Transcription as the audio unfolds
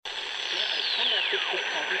Called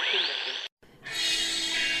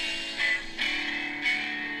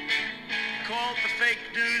the fake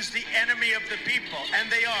news the enemy of the people,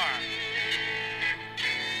 and they are.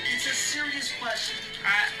 It's a serious question.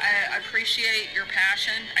 I appreciate your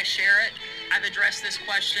passion. I share it. I've addressed this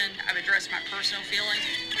question. I've addressed my personal feelings.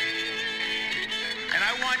 And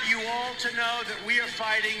I want you all to know that we are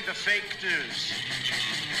fighting the fake news.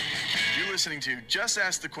 You're listening to Just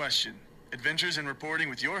Ask the Question, Adventures in Reporting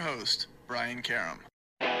with your host, Brian Karam.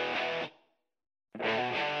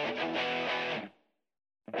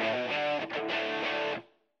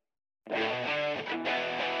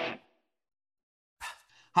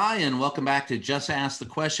 Hi, and welcome back to Just Ask the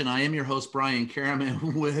Question. I am your host, Brian Karam,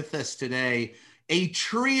 and with us today, a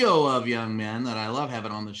trio of young men that I love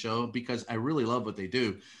having on the show because I really love what they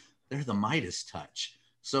do. They're the Meidas Touch.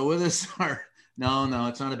 So with us are, no,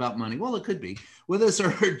 it's not about money. Well, it could be. With us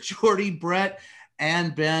are Jordy, Brett,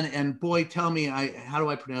 and Ben. And boy, tell me, how do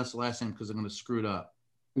I pronounce the last name? Because I'm going to screw it up.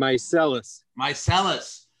 Mycelis.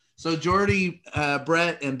 So Jordy,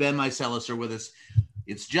 Brett, and Ben Mycelis are with us.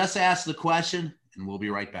 It's Just Ask the Question, and we'll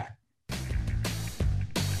be right back.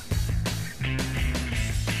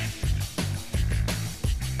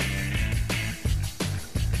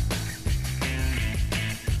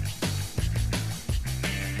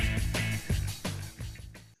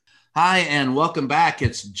 Hi, and welcome back.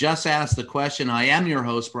 It's Just Ask the Question. I am your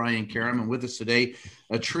host, Brian Karam, and with us today,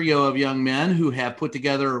 a trio of young men who have put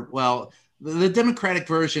together, well, the Democratic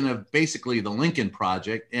version of basically the Lincoln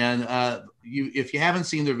Project. And if you haven't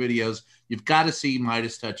seen their videos, you've got to see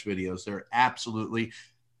Meidas Touch videos. They're absolutely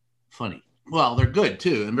funny. Well, they're good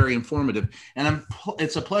too, and very informative. And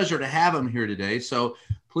it's a pleasure to have them here today. So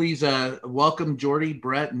please welcome Jordy,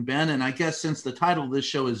 Brett, and Ben. And I guess since the title of this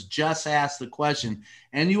show is Just Ask the Question,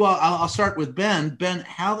 and you all, I'll start with Ben. Ben,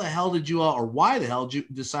 how the hell did you all, or why the hell did you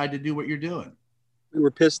decide to do what you're doing? We were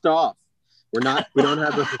pissed off. We don't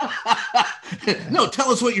have a... No,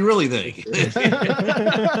 tell us what you really think.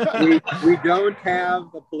 we don't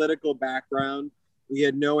have a political background. We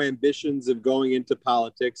had no ambitions of going into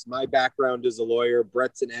politics. My background is a lawyer.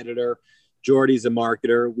 Brett's an editor. Jordy's a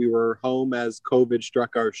marketer. We were home as COVID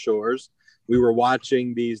struck our shores. We were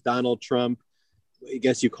watching these Donald Trump, I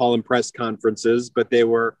guess you call them press conferences, but they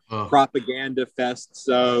were propaganda fests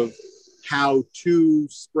of how to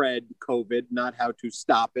spread COVID, not how to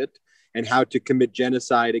stop it, and how to commit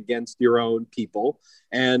genocide against your own people.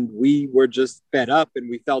 And we were just fed up and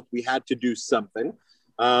we felt we had to do something.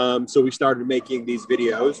 So we started making these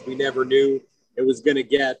videos. We never knew it was going to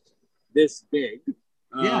get this big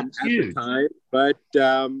at the time, but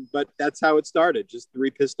that's how it started. Just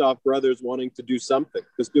three pissed off brothers wanting to do something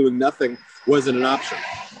because doing nothing wasn't an option.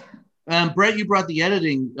 Brett, you brought the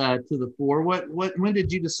editing to the fore. When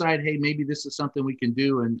did you decide, hey, maybe this is something we can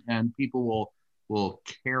do and people will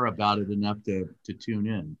care about it enough to tune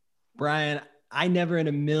in? Brian, I never in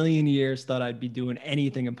a million years thought I'd be doing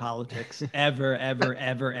anything in politics ever.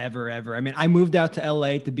 I mean, I moved out to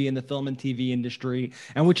LA to be in the film and TV industry,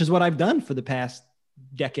 and which is what I've done for the past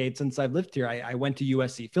decade since I've lived here. I went to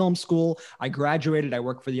USC Film School. I graduated. I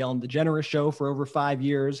worked for the Ellen DeGeneres Show for over 5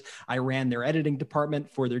 years. I ran their editing department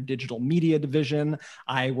for their digital media division.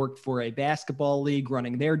 I worked for a basketball league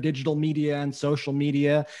running their digital media and social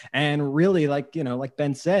media. And really, like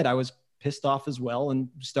Ben said, I was pissed off as well and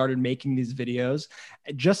started making these videos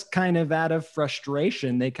just kind of out of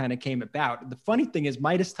frustration. They kind of came about. The funny thing is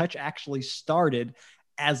Meidas Touch actually started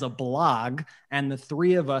as a blog, and the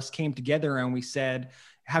three of us came together and we said,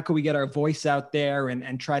 how could we get our voice out there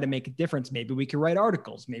and try to make a difference? Maybe we could write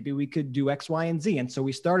articles. Maybe we could do X, Y, and Z. And so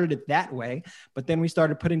we started it that way, but then we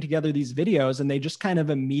started putting together these videos and they just kind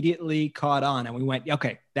of immediately caught on and we went,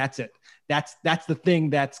 okay, that's it. That's the thing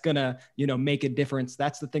that's going to, make a difference.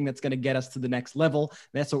 That's the thing that's going to get us to the next level.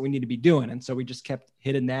 That's what we need to be doing. And so we just kept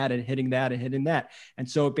hitting that and hitting that and hitting that. And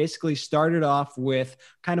so it basically started off with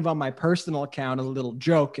kind of on my personal account, a little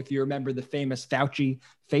joke. If you remember the famous Fauci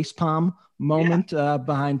facepalm moment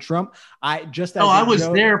behind Trump. I was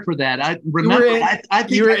there for that. I remember. I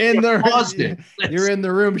think you were in the you're in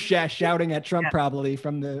the room shouting at Trump probably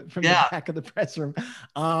from the back of the press room.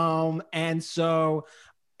 And so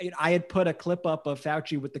I had put a clip up of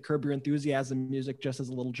Fauci with the Curb Your Enthusiasm music just as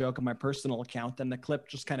a little joke on my personal account. And the clip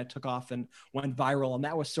just kind of took off and went viral. And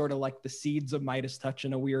that was sort of like the seeds of Meidas Touch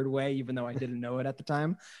in a weird way, even though I didn't know it at the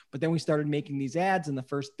time. But then we started making these ads. And the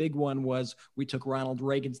first big one was we took Ronald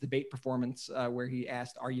Reagan's debate performance where he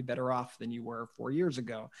asked, are you better off than you were 4 years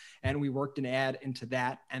ago? And we worked an ad into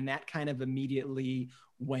that. And that kind of immediately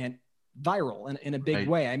went viral in a big Right.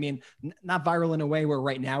 way. I mean, not viral in a way where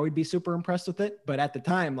right now we'd be super impressed with it, but at the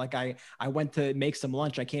time, like I went to make some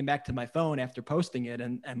lunch. I came back to my phone after posting it,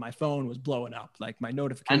 and my phone was blowing up. Like my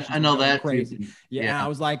notifications I know were going that crazy. too. Yeah, I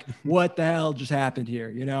was like, what the hell just happened here?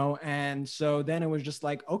 You know? And so then it was just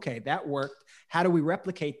like, okay, that worked. How do we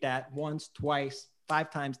replicate that once, twice, 5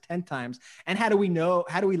 times, 10 times? And how do we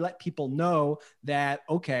let people know that,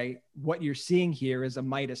 okay, what you're seeing here is a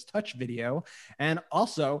Meidas Touch video? And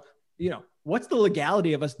also, you know, what's the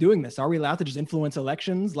legality of us doing this? Are we allowed to just influence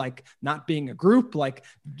elections, like not being a group? Like,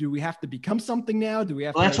 do we have to become something now? Do we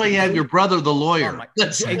have Well, to? that's why you have your brother, the lawyer. Oh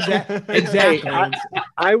Hey, exactly.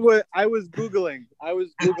 I was Googling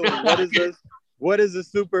what is a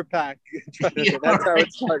super PAC? Yeah, That's how right.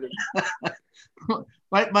 it started.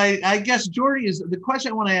 I guess Jordy, is the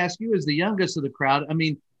question I want to ask you, is the youngest of the crowd. I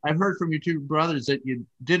mean, I've heard from your two brothers that you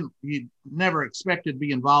never expected to be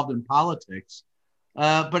involved in politics.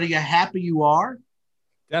 But are you happy you are?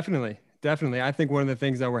 Definitely. I think one of the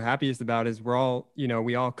things that we're happiest about is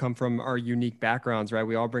we all come from our unique backgrounds, right?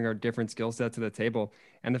 We all bring our different skill sets to the table.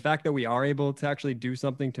 And the fact that we are able to actually do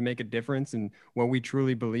something to make a difference and what we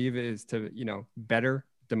truly believe is to, better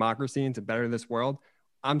democracy and to better this world,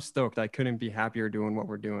 I'm stoked. I couldn't be happier doing what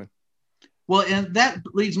we're doing. Well, and that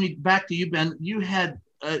leads me back to you, Ben. You're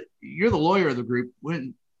the lawyer of the group.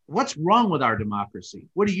 What's wrong with our democracy?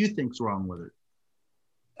 What do you think's wrong with it?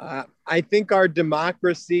 I think our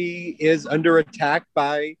democracy is under attack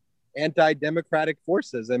by anti-democratic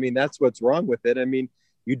forces. I mean, that's what's wrong with it. I mean,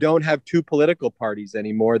 you don't have two political parties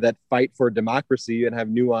anymore that fight for democracy and have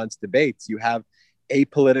nuanced debates. You have a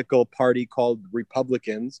political party called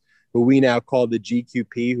Republicans, who we now call the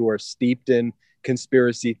GQP, who are steeped in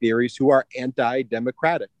conspiracy theories, who are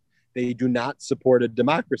anti-democratic. They do not support a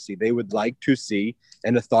democracy. They would like to see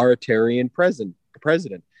an authoritarian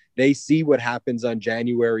president. They see what happens on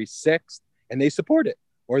January 6th and they support it,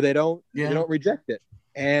 or they don't reject it.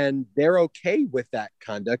 And they're okay with that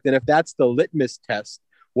conduct. And if that's the litmus test,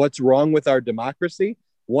 what's wrong with our democracy?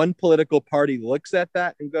 One political party looks at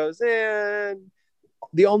that and goes,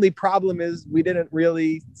 the only problem is we didn't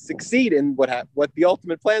really succeed in what the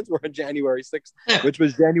ultimate plans were on January 6th, which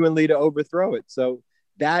was genuinely to overthrow it. So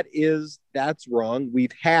that's wrong.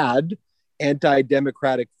 We've had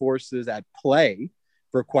anti-democratic forces at play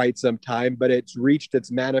for quite some time, but it's reached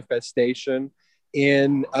its manifestation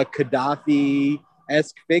in a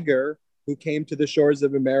Gaddafi-esque figure who came to the shores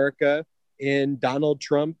of America in Donald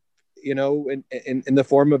Trump, in the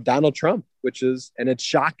form of Donald Trump, and it's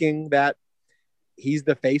shocking that he's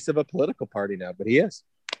the face of a political party now, but he is.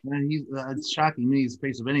 It's shocking me he's the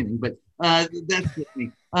face of anything, but that's just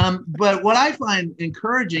me. But what I find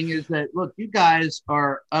encouraging is that, look, you guys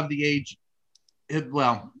are of the age.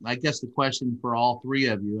 Well, I guess the question for all three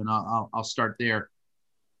of you, and I'll start there.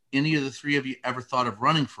 Any of the three of you ever thought of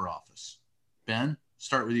running for office? Ben,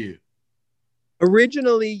 start with you.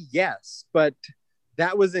 Originally, yes, but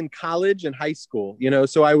that was in college and high school.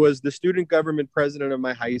 So I was the student government president of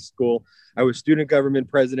my high school. I was student government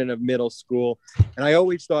president of middle school. And I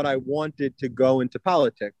always thought I wanted to go into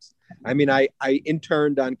politics. I mean, I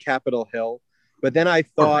interned on Capitol Hill, but then I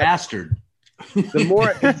thought, bastard. The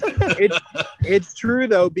more it's true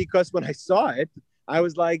though, because when I saw it, I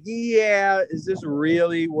was like, yeah, is this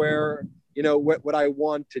really where, what I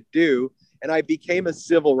want to do? And I became a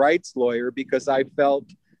civil rights lawyer because I felt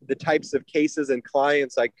the types of cases and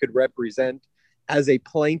clients I could represent as a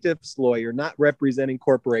plaintiff's lawyer, not representing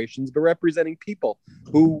corporations, but representing people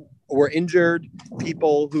who were injured,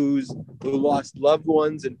 people who lost loved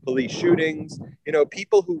ones in police shootings,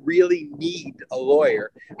 people who really need a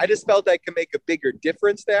lawyer. I just felt I could make a bigger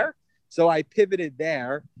difference there. So I pivoted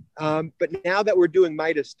there. But now that we're doing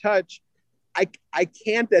Meidas Touch, I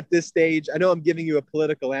can't at this stage. I know I'm giving you a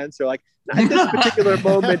political answer. Like at this particular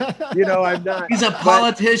moment, I'm not. He's a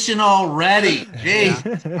politician already.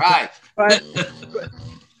 Jeez, right.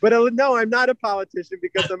 But no, I'm not a politician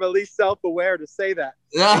because I'm at least self-aware to say that.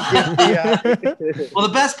 Well,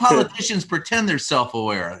 the best politicians pretend they're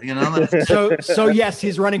self-aware. So yes,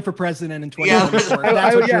 he's running for president in 2024.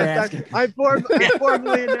 That's what you're asking. I'm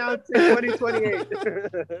formally announced in 2028.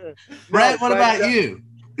 Brett, what about you?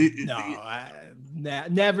 No,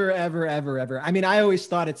 never, ever. I mean, I always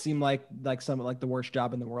thought it seemed like the worst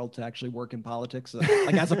job in the world to actually work in politics,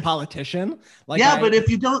 like as a politician. But if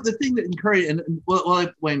you don't, the thing that encourages, well,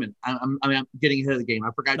 wait a minute, I'm getting ahead of the game. I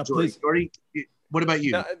forgot Jordy. Jordy, what about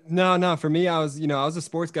you? No. For me, I was a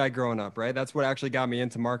sports guy growing up, right? That's what actually got me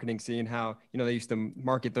into marketing, seeing how, they used to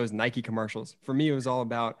market those Nike commercials. For me, it was all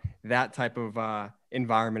about that type of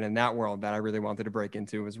environment in that world that I really wanted to break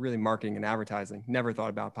into. It was really marketing and advertising. Never thought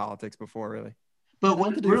about politics before, really. But I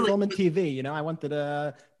wanted to do really, film and TV. You know, I wanted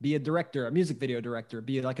to be a director, a music video director,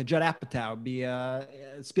 be like a Judd Apatow, be a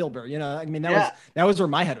Spielberg. You know, I mean, that was where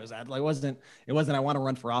my head was at. Like, it wasn't I want to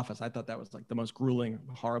run for office. I thought that was like the most grueling,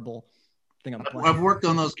 horrible thing on the planet. I've worked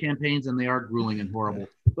on those campaigns and they are grueling and horrible.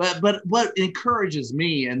 But what encourages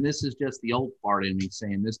me, and this is just the old part in me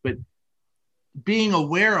saying this, but being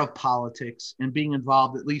aware of politics and being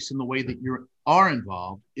involved, at least in the way that you are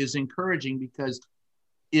involved, is encouraging, because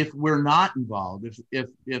if we're not involved,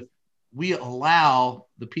 if we allow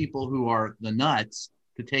the people who are the nuts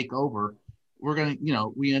to take over, we're going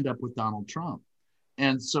to, we end up with Donald Trump.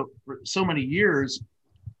 And so for so many years,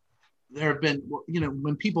 there have been,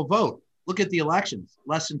 when people vote, look at the elections,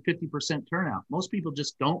 less than 50% turnout. Most people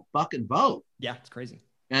just don't fucking vote. Yeah, it's crazy.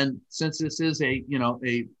 And since this is a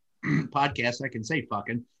podcast, I can say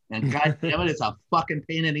fucking, and God damn it, it's a fucking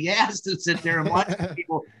pain in the ass to sit there and watch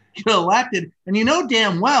people get elected. And you know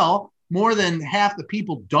damn well more than half the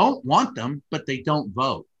people don't want them, but they don't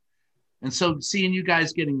vote. And so seeing you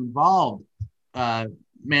guys getting involved,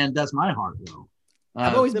 man, does my heart go.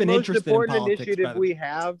 I've always been interested in politics. The most important initiative we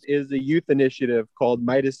have is a youth initiative called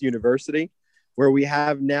Meidas University, where we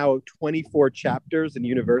have now 24 chapters in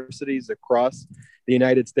universities across the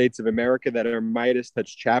United States of America that are Meidas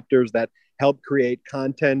Touch chapters that help create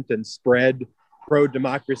content and spread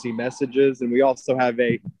pro-democracy messages. And we also have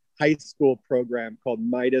a high school program called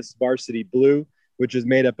Meidas Varsity Blue, which is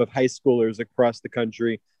made up of high schoolers across the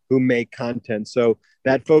country who make content. So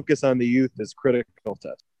that focus on the youth is critical to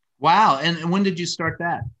us. Wow. And when did you start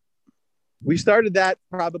that? We started that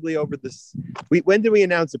probably over this. When did we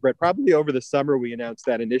announce it, Brett? Probably over the summer we announced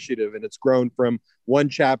that initiative, and it's grown from one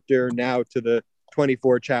chapter now to the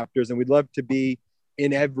 24 chapters. And we'd love to be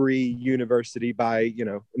in every university by,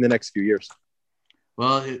 in the next few years.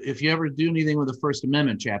 Well, if you ever do anything with the First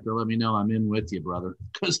Amendment chapter, let me know. I'm in with you, brother.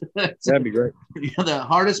 That'd be great. The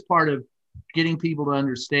hardest part of getting people to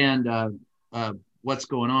understand what's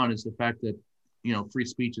going on is the fact that, free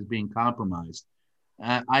speech is being compromised.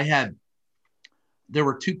 There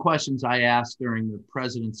were two questions I asked during the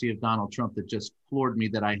presidency of Donald Trump that just floored me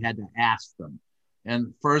that I had to ask them.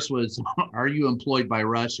 And first was, are you employed by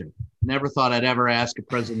Russia? Never thought I'd ever ask a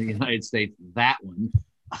president of the United States that one.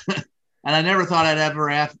 And I never thought I'd ever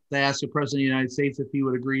have to ask a president of the United States if he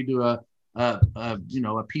would agree to a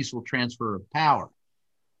peaceful transfer of power.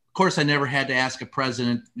 Of course, I never had to ask a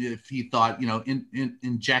president if he thought,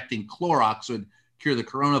 injecting Clorox would cure the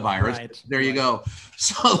coronavirus. Right. There you go.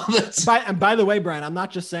 So that's. And by the way, Brian, I'm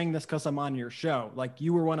not just saying this because I'm on your show. Like,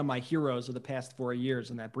 you were one of my heroes of the past 4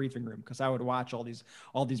 years in that briefing room, because I would watch all these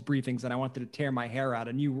briefings and I wanted to tear my hair out.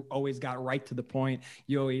 And you always got right to the point.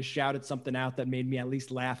 You always shouted something out that made me at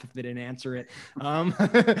least laugh if they didn't answer it.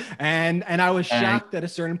 And I was shocked at a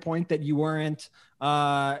certain point that you weren't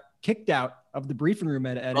kicked out of the briefing room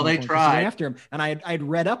at well, any they point tried after him. And I'd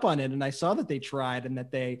read up on it and I saw that they tried and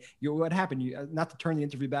that what happened? You, not to turn the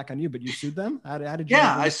interview back on you, but you sued them. How did you?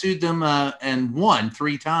 Yeah, I sued them and won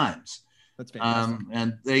 3 times. That's fantastic.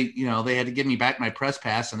 And they had to give me back my press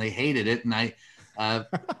pass and they hated it. And I,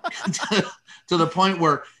 to the point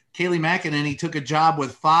where Kayleigh McEnany took a job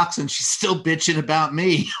with Fox and she's still bitching about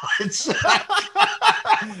me. That's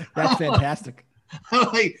fantastic. I'm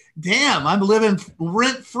like, damn, I'm living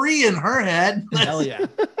rent free in her head. Hell yeah.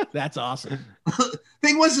 That's awesome.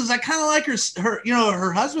 Thing was, I kind of like her,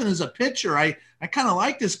 her husband is a pitcher. I kind of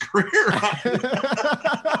like his career.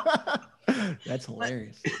 That's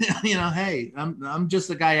hilarious. Hey, I'm just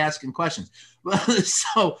the guy asking questions.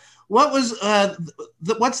 So what was,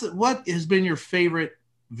 what has been your favorite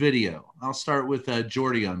video? I'll start with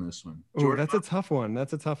Jordy on this one. Oh, that's a tough one.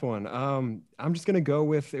 I'm just going to go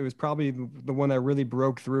with, it was probably the one that really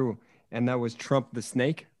broke through, and that was Trump the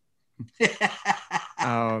Snake. Yeah.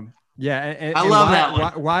 And I love that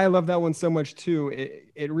one. Why I love that one so much too.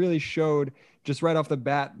 It really showed just right off the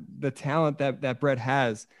bat, the talent that Brett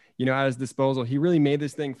has, at his disposal. He really made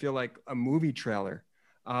this thing feel like a movie trailer.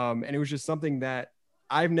 And it was just something that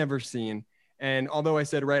I've never seen. And although I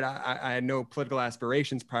said, right, I had no political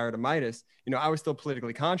aspirations prior to Meidas, I was still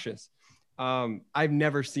politically conscious. I've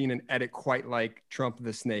never seen an edit quite like Trump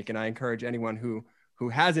the Snake. And I encourage anyone who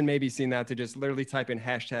hasn't maybe seen that to just literally type in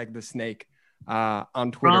hashtag the snake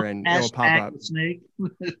on Twitter Trump, and it'll pop up. The snake.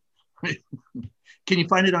 Can you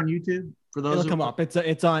find it on YouTube? For those it'll come up. It's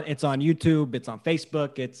on YouTube. It's on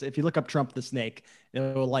Facebook. If you look up Trump the Snake, it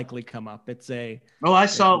will likely come up. I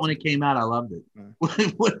saw it when it came out. I loved it.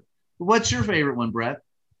 What's your favorite one, Brett?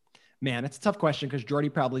 Man, it's a tough question because Jordy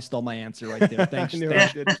probably stole my answer right there.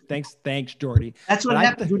 Thanks, Jordy. That's what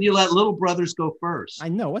happens when you let little brothers go first. I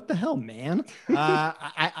know, what the hell, man.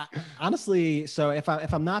 I honestly, so if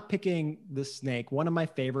I'm not picking the snake, one of my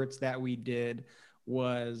favorites that we did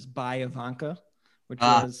was by Ivanka, which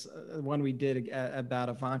was one we did about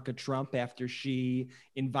Ivanka Trump after she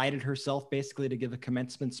invited herself basically to give a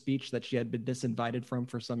commencement speech that she had been disinvited from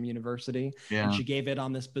for some university. Yeah. And she gave it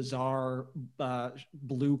on this bizarre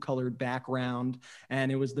blue colored background.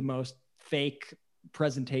 And it was the most fake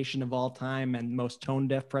presentation of all time and most tone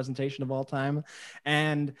deaf presentation of all time.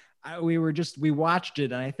 And we watched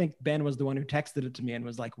it. And I think Ben was the one who texted it to me and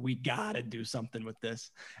was like, we got to do something with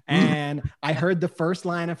this. And I heard the first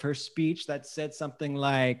line of her speech that said something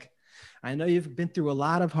like, I know you've been through a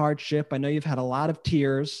lot of hardship. I know you've had a lot of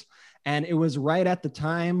tears. And it was right at the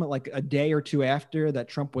time, like a day or two after, that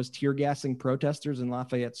Trump was tear gassing protesters in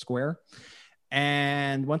Lafayette Square.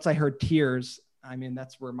 And once I heard tears, I mean,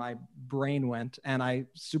 that's where my brain went. And I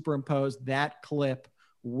superimposed that clip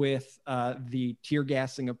with the tear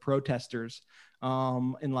gassing of protesters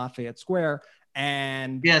in Lafayette Square.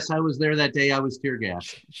 And yes, I was there that day. I was tear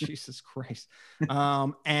gassed. Jesus Christ.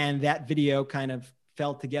 And that video kind of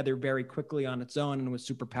fell together very quickly on its own and was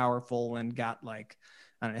super powerful and got like,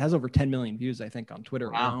 I don't know, it has over 10 million views, I think, on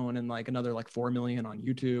Twitter alone, and like another like 4 million on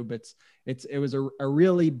YouTube. It was a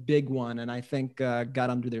really big one, and I think got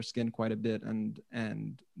under their skin quite a bit and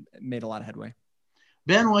made a lot of headway.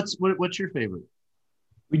 Ben, what's your favorite?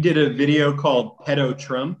 We did a video called Pedo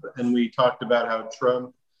Trump, and we talked about how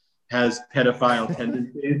Trump has pedophile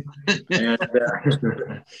tendencies and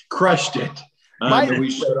crushed it. We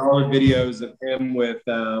showed all the videos of him with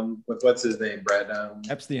what's his name, Brett?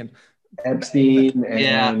 Epstein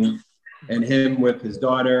and him with his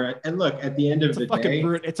daughter. And look, at the end of the day,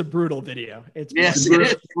 it's a brutal video. It's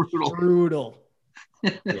brutal.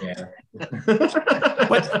 Yeah.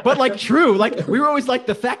 but like true, like we were always like,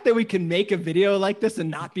 the fact that we can make a video like this and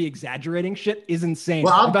not be exaggerating shit is insane.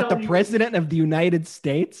 Well, about the president of the United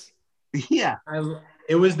States. Yeah.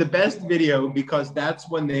 It was the best video because that's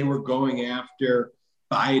when they were going after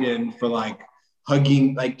Biden for like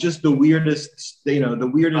hugging, like just the weirdest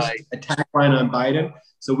attack line on Biden.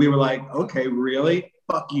 So we were like, okay, really?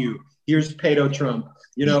 Fuck you. Here's pedo Trump.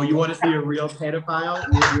 You want to see a real pedophile?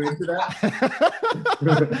 You're into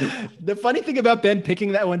that? The funny thing about Ben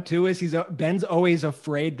picking that one too is Ben's always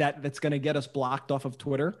afraid that that's going to get us blocked off of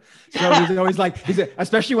Twitter. So he's always like,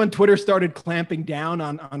 especially when Twitter started clamping down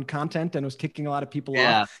on content and was kicking a lot of people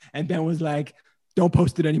off. And Ben was like, don't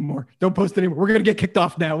post it anymore. Don't post it anymore. We're going to get kicked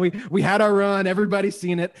off now. We had our run. Everybody's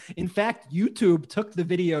seen it. In fact, YouTube took the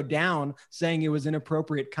video down saying it was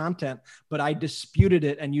inappropriate content, but I disputed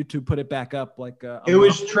it and YouTube put it back up. Like it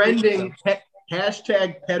was trending.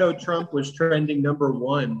 Hashtag pedo Trump was trending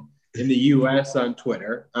 #1 in the US on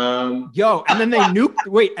Twitter. And then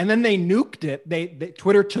they nuked it.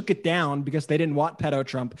 Twitter took it down because they didn't want pedo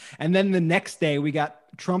Trump. And then the next day we got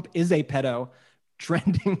Trump is a pedo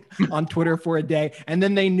trending on Twitter for a day. And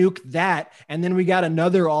then they nuked that. And then we got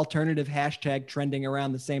another alternative hashtag trending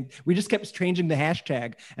around the same. We just kept changing the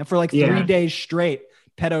hashtag. And for like 3 days straight,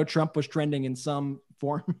 pedo Trump was trending in some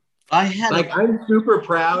form. I'm super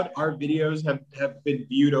proud. Our videos have been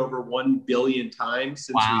viewed over 1 billion times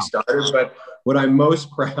since we started. But what I'm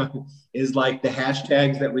most proud is like the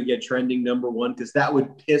hashtags that we get trending #1, because that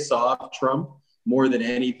would piss off Trump more than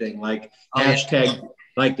anything. Like hashtag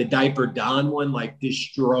like the diaper Don one, like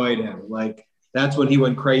destroyed him. Like that's when he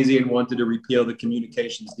went crazy and wanted to repeal the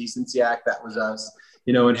Communications Decency Act. That was us,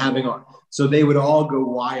 and so they would all go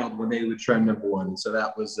wild when they would trend #1. So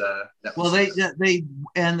that was they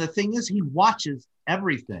and the thing is, he watches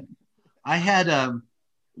everything. I had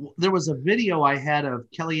there was a video I had of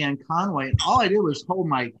Kellyanne Conway, and all I did was hold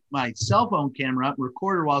my cell phone camera up and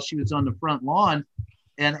record her while she was on the front lawn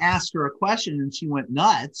and ask her a question, and she went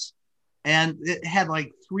nuts. And it had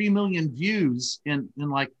like 3 million views in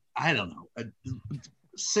like, I don't know,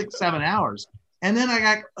 6-7 hours. And then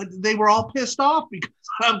they were all pissed off because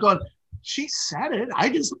I'm going, she said it. I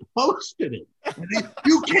just posted it.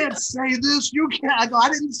 You can't say this. You can't. I go, I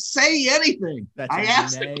didn't say anything. I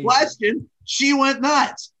asked a question. She went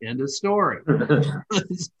nuts. End of story.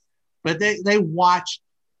 But they watched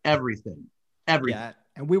everything. Yeah.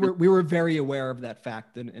 And we were very aware of that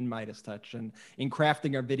fact in Meidas Touch, and in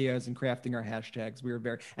crafting our videos and crafting our hashtags, we were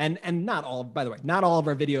very, and not all, by the way, not all of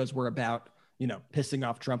our videos were about, pissing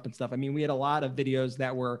off Trump and stuff. I mean, we had a lot of videos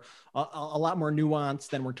that were a lot more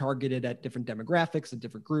nuanced and were targeted at different demographics and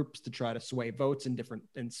different groups to try to sway votes in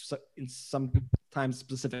sometimes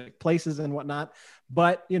specific places and whatnot.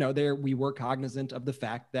 But, we were cognizant of the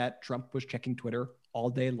fact that Trump was checking Twitter all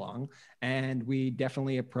day long. And we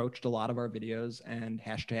definitely approached a lot of our videos and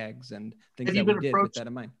hashtags and things that we did with that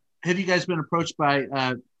in mind. Have you guys been approached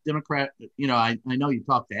by Democrat? You know, I know you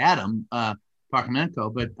talked to Adam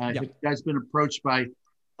Parkhomenko, but have you guys been approached by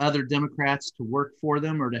other Democrats to work for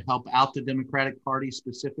them or to help out the Democratic Party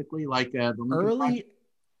specifically, like the Lincoln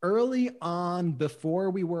Early on, before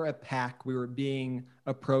we were a PAC, we were being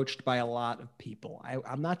approached by a lot of people.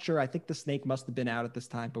 I'm not sure. I think the snake must have been out at this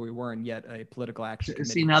time, but we weren't yet a political action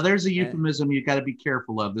committee. See, now there's a euphemism you got to be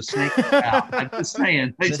careful of. The snake is out. I'm just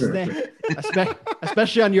saying.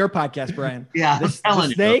 Especially on your podcast, Brian. Yeah, the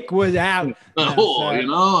snake was out.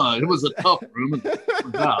 It was a tough room.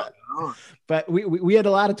 But we had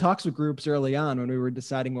a lot of talks with groups early on when we were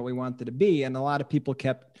deciding what we wanted to be, and a lot of people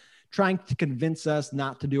kept trying to convince us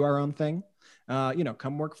not to do our own thing.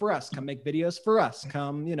 Come work for us, come make videos for us,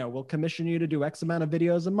 come, we'll commission you to do X amount of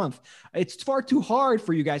videos a month. It's far too hard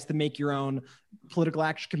for you guys to make your own political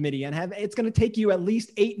action committee and it's going to take you at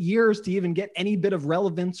least 8 years to even get any bit of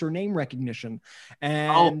relevance or name recognition.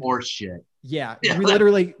 And horseshit. Yeah, we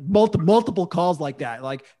literally multiple calls like that.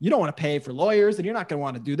 Like, you don't want to pay for lawyers and you're not going to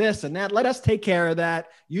want to do this and that. Let us take care of that.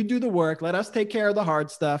 You do the work. Let us take care of the hard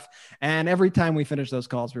stuff. And every time we finished those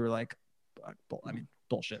calls, we were like,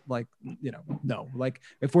 bullshit. Like, no, like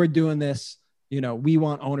if we're doing this, we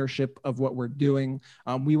want ownership of what we're doing.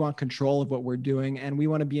 We want control of what we're doing, and we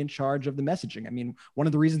want to be in charge of the messaging. I mean, one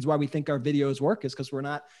of the reasons why we think our videos work is because we're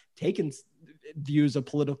not taking views of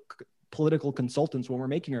political consultants when we're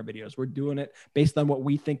making our videos. We're doing it based on what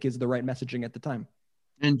we think is the right messaging at the time.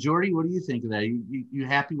 And Jordy, what do you think of that? You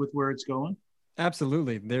happy with where it's going?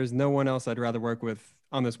 Absolutely. There's no one else I'd rather work with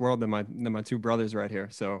on this world than my two brothers right here.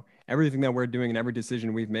 So everything that we're doing and every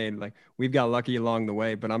decision we've made, like, we've got lucky along the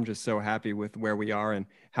way, but I'm just so happy with where we are and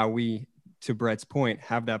how we, to Brett's point,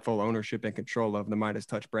 have that full ownership and control of the Meidas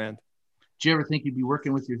Touch brand. Did you ever think you'd be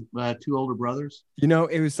working with your two older brothers?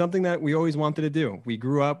 It was something that we always wanted to do. We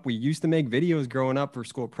grew up, we used to make videos growing up for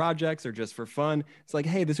school projects or just for fun. It's like,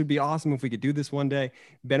 hey, this would be awesome if we could do this one day.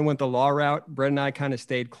 Ben went the law route. Brett and I kind of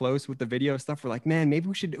stayed close with the video stuff. We're like, man, maybe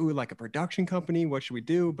we should do like a production company. What should we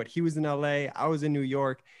do? But he was in LA, I was in New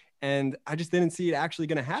York, and I just didn't see it actually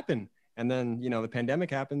going to happen. And then, the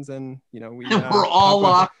pandemic happens and, we're all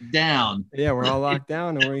locked down. Yeah, we're all locked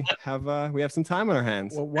down and we have some time on our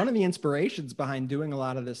hands. Well, one of the inspirations behind doing a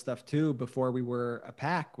lot of this stuff too, before we were a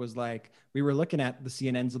PAC, was like, we were looking at the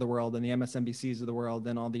CNNs of the world and the MSNBCs of the world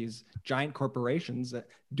and all these giant corporations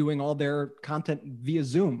doing all their content via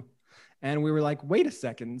Zoom. And we were like, wait a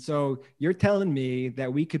second. So you're telling me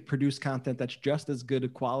that we could produce content that's just as good a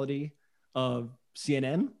quality of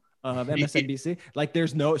CNN, of MSNBC? Like,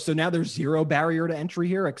 so now there's zero barrier to entry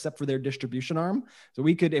here except for their distribution arm. So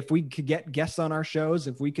if we could get guests on our shows,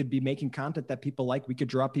 if we could be making content that people like, we could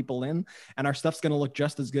draw people in, and our stuff's going to look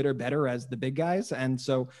just as good or better as the big guys. And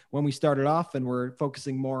so when we started off and we're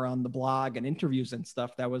focusing more on the blog and interviews and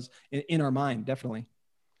stuff, that was in our mind, definitely.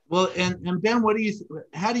 Well, and Ben,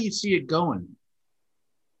 how do you see it going?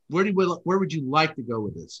 Where would you like to go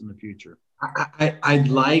with this in the future? I'd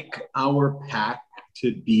like our PAC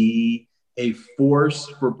to be a force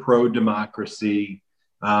for pro-democracy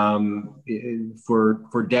for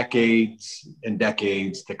decades and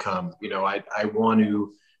decades to come. I want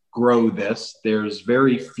to grow this. There's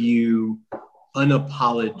very few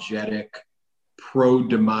unapologetic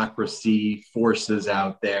pro-democracy forces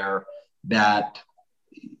out there that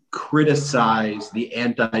criticize the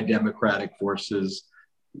anti-democratic forces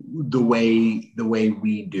the way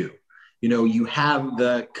we do. You have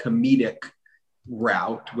the comedic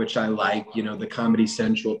route, which I like, the Comedy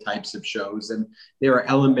Central types of shows. And there are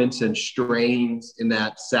elements and strains in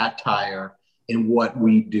that satire in what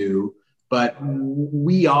we do. But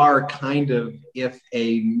we are kind of, if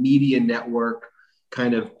a media network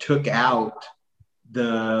kind of took out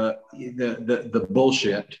the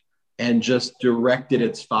bullshit and just directed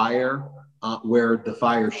its fire where the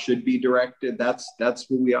fire should be directed, that's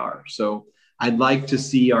who we are. So I'd like to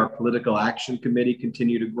see our political action committee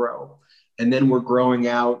continue to grow. And then we're growing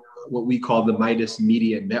out what we call the Meidas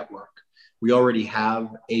Media Network. We already have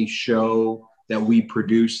a show that we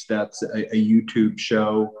produce that's a YouTube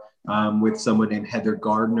show with someone named Heather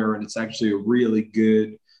Gardner. And it's actually a really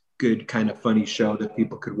good kind of funny show that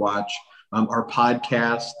people could watch. Our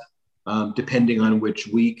podcast, depending on which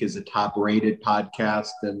week, is a top rated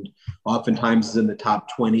podcast and oftentimes is in the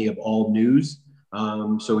top 20 of all news.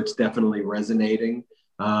 So it's definitely resonating.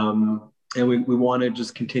 And we want to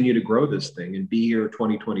just continue to grow this thing and be here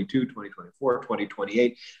 2022, 2024,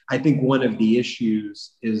 2028. I think one of the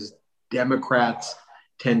issues is Democrats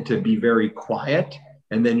tend to be very quiet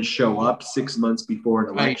and then show up 6 months before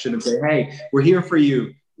an election and say, hey, we're here for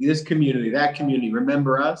you, this community, that community,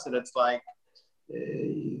 remember us? And it's like,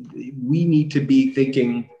 we need to be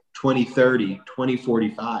thinking 2030,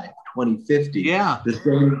 2045, 2050. Yeah.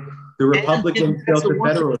 The Republicans built the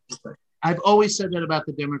Federalist. I've always said that about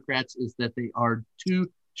the Democrats, is that they are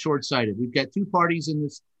too short-sighted. We've got two parties in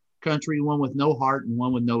this country, one with no heart and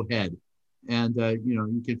one with no head. And,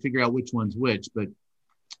 you can figure out which one's which, but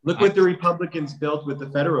look what the Republicans built with the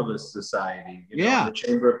Federalist Society, the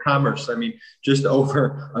Chamber of Commerce. I mean, just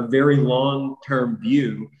over a very long-term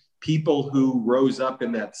view, people who rose up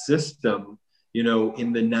in that system,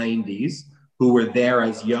 in the 90s, who were there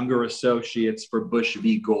as younger associates for Bush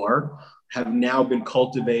v. Gore, have now been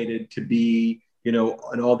cultivated to be, in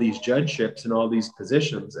all these judgeships and all these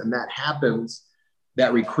positions. And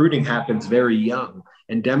that recruiting happens very young.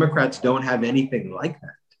 And Democrats don't have anything like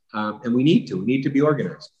that. And we need to be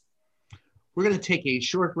organized. We're going to take a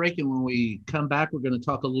short break. And when we come back, we're going to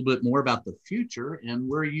talk a little bit more about the future and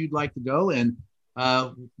where you'd like to go and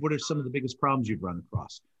what are some of the biggest problems you've run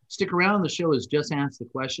across. Stick around. The show is Just Ask the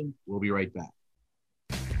Question. We'll be right back.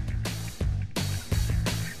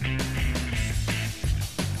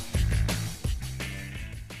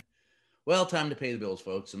 Well, time to pay the bills,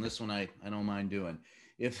 folks. And this one I don't mind doing.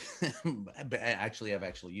 I've actually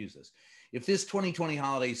used this. If this 2020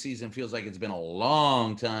 holiday season feels like it's been a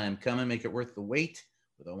long time coming, make it worth the wait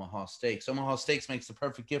with Omaha Steaks. Omaha Steaks makes the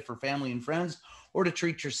perfect gift for family and friends or to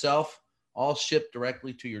treat yourself. All shipped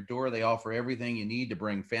directly to your door. They offer everything you need to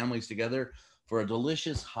bring families together for a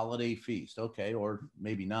delicious holiday feast. Okay, or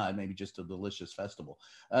maybe not, maybe just a delicious festival.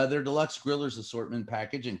 Their Deluxe Grillers assortment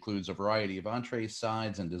package includes a variety of entrees,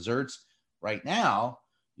 sides, and desserts. Right now,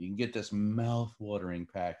 you can get this mouth-watering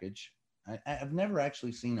package. I've never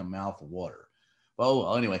actually seen a mouth water.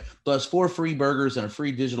 Well, anyway, plus 4 free burgers and a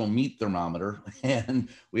free digital meat thermometer. And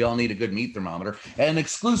we all need a good meat thermometer. And an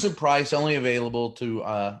exclusive price only available to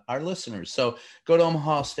our listeners. So go to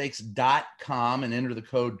omahasteaks.com and enter the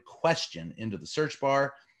code QUESTION into the search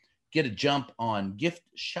bar. Get a jump on gift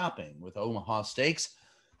shopping with Omaha Steaks.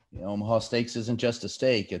 Omaha Steaks isn't just a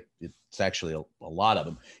steak. It's actually a lot of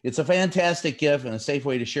them. It's a fantastic gift and a safe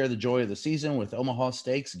way to share the joy of the season with Omaha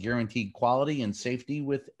Steaks, guaranteed quality and safety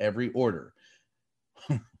with every order.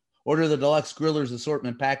 Order the Deluxe Grillers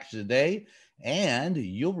assortment package today, and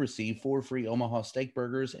you'll receive 4 free Omaha Steak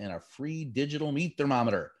burgers and a free digital meat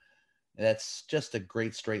thermometer. That's just a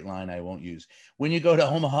great straight line I won't use. When you go to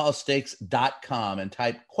omahasteaks.com and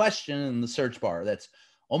type question in the search bar, that's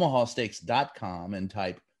omahasteaks.com and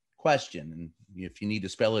type question. And if you need to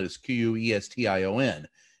spell it, it's QUESTION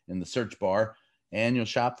in the search bar, and you'll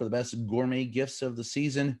shop for the best gourmet gifts of the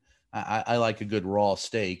season. I like a good raw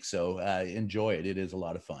steak, so enjoy it. It is a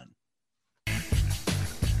lot of fun.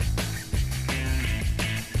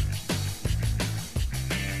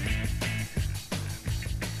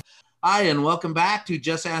 Hi, and welcome back to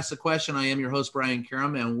Just Ask the Question. I am your host, Brian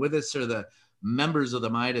Karam, and with us are the members of the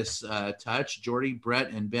Meidas Touch, Jordy,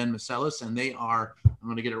 Brett, and Ben Macelis, and they are, I'm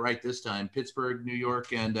going to get it right this time, Pittsburgh, New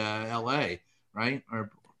York, and L.A., right?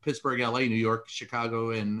 Or Pittsburgh, LA, New York, Chicago,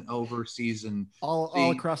 and overseas, and all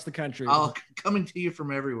across the country, all coming to you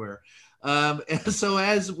from everywhere. And so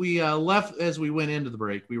as we went into the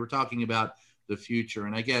break, we were talking about the future,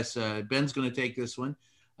 and I guess Ben's going to take this one.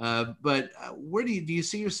 But where do you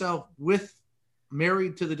see yourself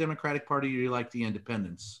married to the Democratic Party, or do you like the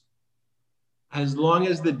independents? As long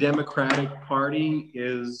as the Democratic Party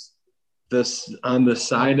is on the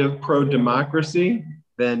side of pro-democracy,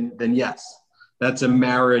 then yes. That's a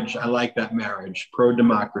marriage. I like that marriage.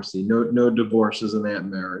 Pro-democracy. No divorces in that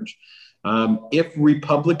marriage. If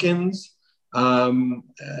Republicans find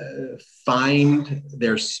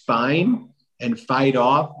their spine and fight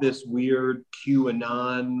off this weird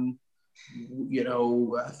QAnon,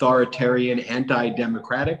 authoritarian,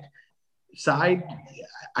 anti-democratic side,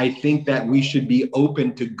 I think that we should be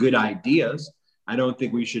open to good ideas. I don't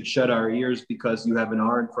think we should shut our ears because you have an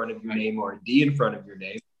R in front of your name or a D in front of your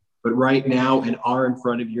name. But right now, an R in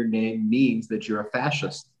front of your name means that you're a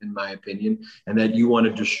fascist, in my opinion, and that you want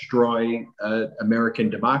to destroy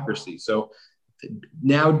American democracy. So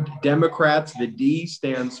now Democrats, the D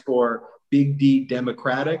stands for big D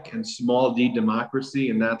Democratic and small D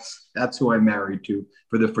democracy. And that's who I'm married to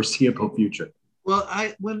for the foreseeable future. Well,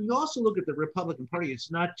 when you also look at the Republican Party,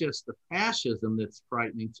 it's not just the fascism that's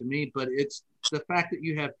frightening to me, but it's the fact that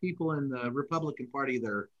you have people in the Republican Party that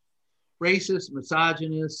are racist,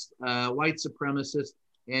 misogynist, white supremacist,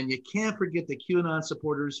 and you can't forget the QAnon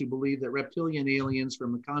supporters who believe that reptilian aliens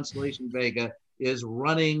from the constellation Vega is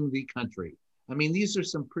running the country. I mean, these are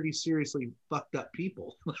some pretty seriously fucked up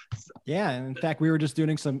people. Yeah, and in fact, we were just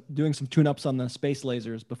doing some tune-ups on the space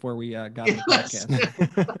lasers before we got on the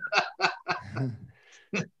podcast.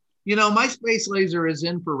 You know, my space laser is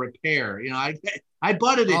in for repair. You know, I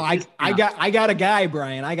butted it. Oh, I got a guy,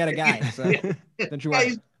 Brian. I got a guy. So don't you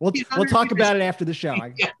worry. We'll talk about it after the show.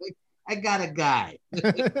 I got a guy.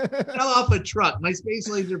 Fell off a truck. My space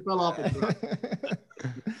laser fell off a truck.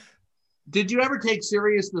 Did you ever take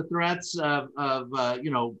serious the threats of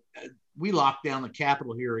you know, we locked down the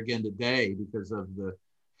Capitol here again today because of the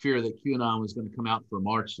fear that QAnon was going to come out for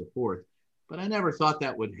March the 4th. But I never thought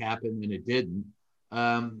that would happen, and it didn't.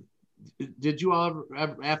 Did you all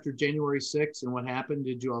ever, after January 6th and what happened,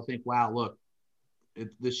 did you all think, wow, look,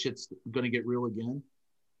 this shit's going to get real again?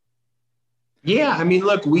 Yeah, I mean,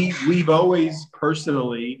 look, we've always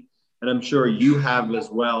personally, and I'm sure you have as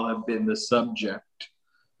well, have been the subject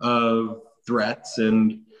of threats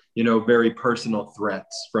and, you know, very personal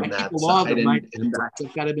threats from that side. And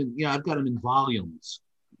I've got them in volumes.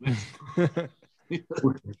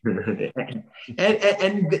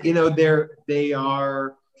 and you know, they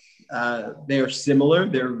are similar.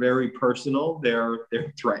 They're very personal. They're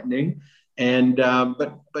threatening, and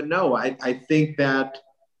but no, I think that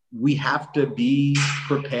we have to be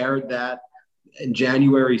prepared that in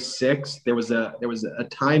January 6th there was a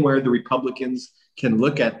time where the Republicans can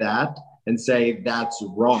look at that and say that's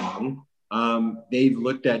wrong. They've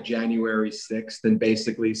looked at January 6th and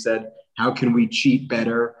basically said, how can we cheat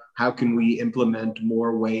better? How can we implement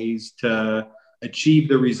more ways to achieve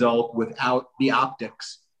the result without the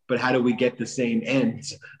optics? But how do we get the same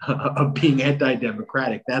ends of being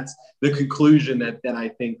anti-democratic? That's the conclusion that I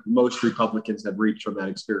think most Republicans have reached from that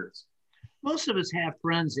experience. Most of us have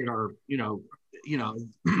friends that are, you know,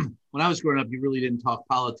 when I was growing up, you really didn't talk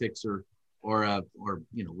politics or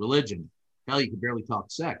you know, religion. Hell, you could barely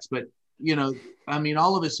talk sex. But, you know, I mean,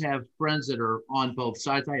 all of us have friends that are on both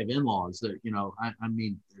sides. I have in-laws that, you know, I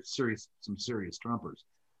mean, some serious Trumpers.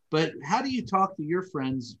 But how do you talk to your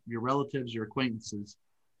friends, your relatives, your acquaintances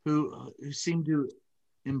who seem to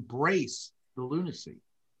embrace the lunacy?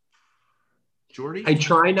 Jordy? I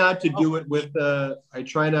try not to do it with a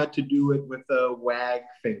wag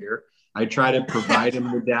finger. I try to provide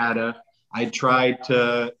them the data. I try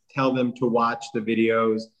to tell them to watch the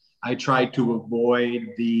videos. I try to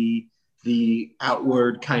avoid the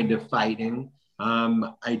outward kind of fighting.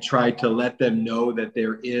 I try to let them know that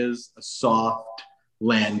there is a soft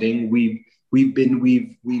landing. We've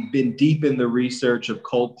been deep in the research of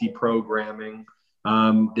cult deprogramming,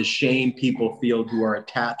 the shame people feel who are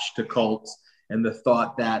attached to cults, and the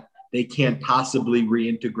thought that they can't possibly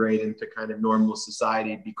reintegrate into kind of normal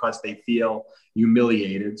society because they feel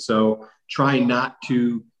humiliated. So try not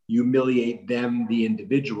to humiliate them, the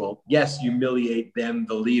individual. Yes, humiliate them,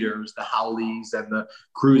 the leaders, the Howleys and the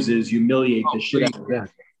Cruzes, humiliate the shit out of them.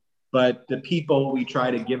 But the people we try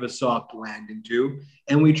to give a soft landing to,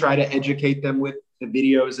 and we try to educate them with the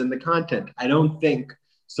videos and the content. I don't think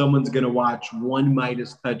someone's going to watch one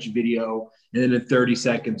Meidas Touch video and then in 30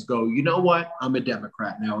 seconds go, you know what, I'm a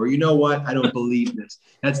Democrat now, or you know what, I don't believe this.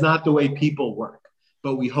 That's not the way people work.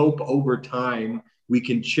 But we hope over time we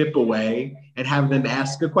can chip away and have them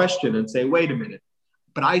ask a question and say, wait a minute,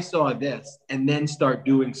 but I saw this, and then start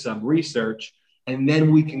doing some research, and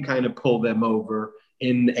then we can kind of pull them over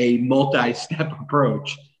in a multi-step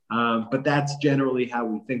approach. But that's generally how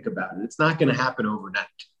we think about it. It's not going to happen overnight.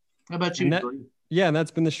 How about you? Yeah, and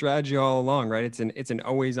that's been the strategy all along, right? It's an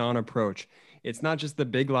always on approach. It's not just the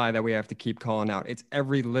big lie that we have to keep calling out. It's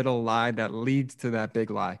every little lie that leads to that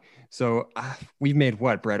big lie. So we've made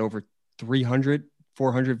what, Brett, over 300,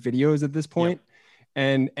 400 videos at this point? Yep.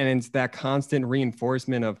 And it's that constant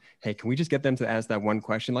reinforcement of, hey, can we just get them to ask that one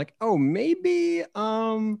question? Like, oh, maybe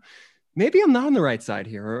I'm not on the right side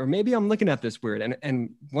here, or maybe I'm looking at this weird.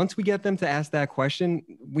 And once we get them to ask that question,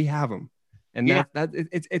 we have them. And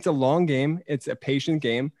it's a long game. It's a patient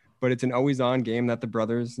game, but it's an always on game that the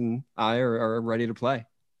brothers and I are ready to play.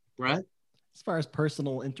 Right. As far as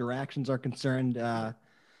personal interactions are concerned, I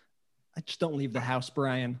just don't leave the house,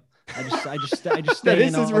 Brian. I just stay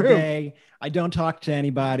in all day. I don't talk to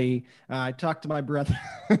anybody. I talk to my brother.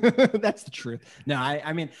 That's the truth. No,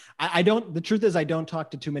 I mean, I don't. The truth is, I don't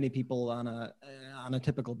talk to too many people on a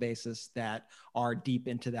typical basis that are deep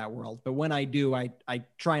into that world. But when I do, I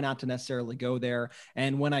try not to necessarily go there.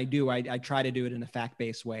 And when I do, I try to do it in a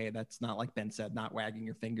fact-based way. That's not, like Ben said, not wagging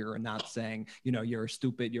your finger or not saying, you know, you're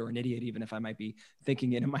stupid, you're an idiot, even if I might be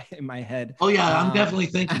thinking it in my head. Oh yeah, I'm definitely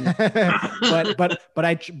thinking it.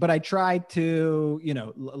 but I try to, you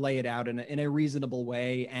know, lay it out in a reasonable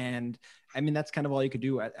way. And I mean, that's kind of all you could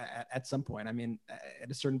do at some point. I mean, at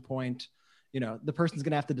a certain point, the person's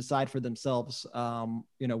going to have to decide for themselves,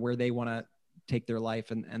 where they want to take their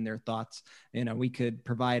life and their thoughts. We could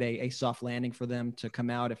provide a soft landing for them to come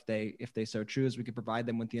out if they so choose. We could provide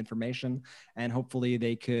them with the information, and hopefully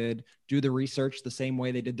they could do the research the same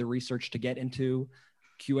way they did the research to get into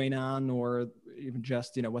QAnon, or even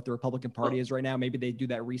just, what the Republican Party is right now. Maybe they do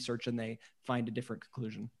that research and they find a different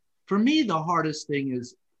conclusion. For me, the hardest thing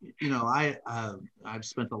is, I've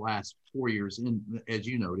spent the last 4 years as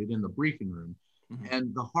you noted, in the briefing room. Mm-hmm.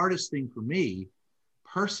 And the hardest thing for me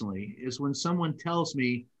personally is when someone tells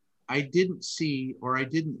me I didn't see or I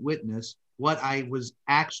didn't witness what I was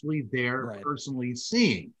actually there personally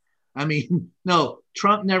seeing. I mean, no,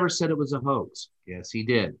 Trump never said it was a hoax. Yes, he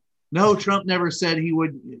did. No, Trump never said he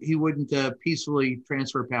wouldn't peacefully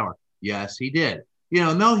transfer power. Yes, he did.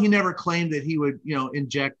 No, he never claimed that he would,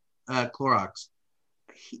 inject Clorox.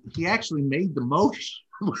 He actually made the motion.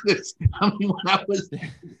 I mean, when I was,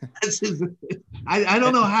 I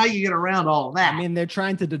don't know how you get around all that. I mean, they're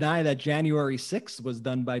trying to deny that January 6th was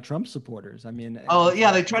done by Trump supporters. I mean,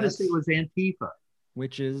 they tried to say it was Antifa,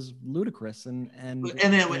 which is ludicrous. And it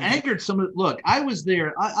angered some. Look, I was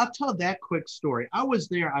there. I'll tell that quick story. I was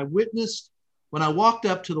there. I witnessed when I walked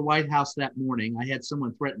up to the White House that morning. I had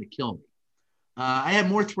someone threaten to kill me. I had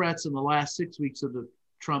more threats in the last 6 weeks of the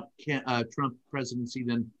Trump presidency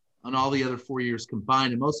than on all the other 4 years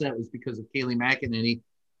combined. And most of that was because of Kayleigh McEnany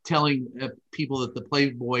telling people that the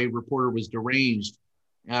Playboy reporter was deranged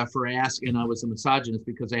for asking I was a misogynist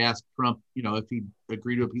because I asked Trump, if he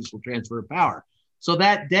agreed to a peaceful transfer of power. So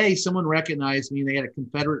that day, someone recognized me and they had a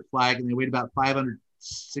Confederate flag and they weighed about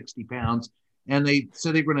 560 pounds. And they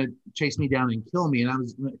said they were going to chase me down and kill me. And I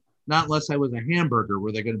was not unless I was a hamburger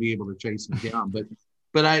were they going to be able to chase me down. But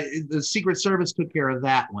the Secret Service took care of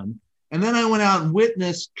that one. And then I went out and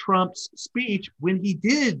witnessed Trump's speech when he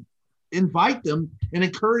did invite them and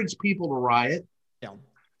encourage people to riot. Yeah.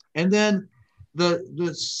 And then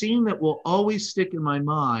the scene that will always stick in my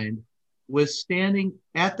mind was standing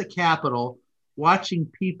at the Capitol watching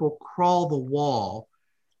people crawl the wall.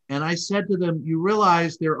 And I said to them, you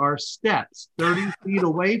realize there are steps 30 feet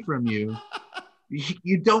away from you.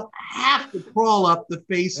 You don't have to crawl up the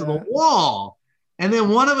face of the wall. And then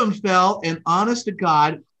one of them fell and honest to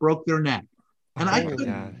God broke their neck. And I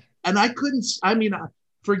couldn't,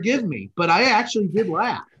 forgive me, but I actually did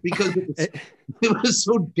laugh because it was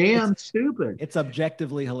so damn stupid. It's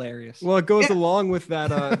objectively hilarious. Well, it goes along with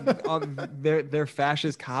that, their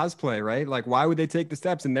fascist cosplay, right? Like, why would they take the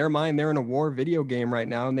steps? In their mind, they're in a war video game right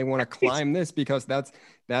now and they want to climb this because that's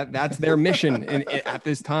their mission at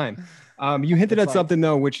this time. You hinted at something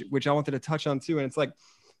though, which I wanted to touch on too. And it's like,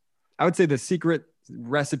 I would say the secret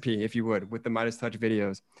recipe, if you would, with the Meidas Touch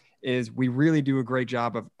videos is we really do a great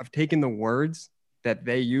job of taking the words that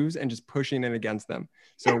they use and just pushing it against them.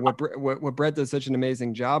 So what Brett does such an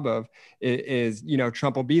amazing job of is,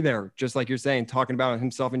 Trump will be there, just like you're saying, talking about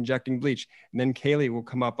himself injecting bleach. And then Kayleigh will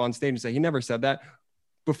come up on stage and say, he never said that.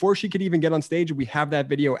 Before she could even get on stage, we have that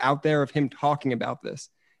video out there of him talking about this.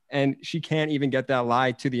 And she can't even get that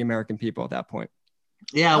lie to the American people at that point.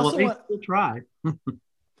 Yeah, well, they still try.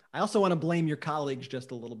 I also want to blame your colleagues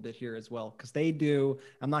just a little bit here as well, because they do.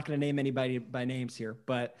 I'm not going to name anybody by names here,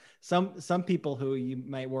 but some people who you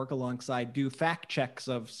might work alongside do fact checks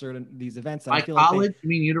of certain these events. My college, you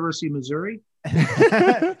mean University of Missouri?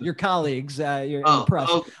 Your colleagues, your press.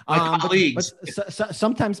 My colleagues. But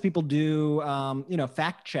sometimes people do,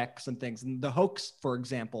 fact checks and things. And the hoax, for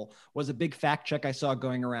example, was a big fact check I saw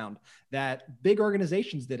going around that big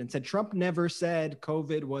organizations did and said Trump never said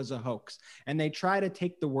COVID was a hoax. And they try to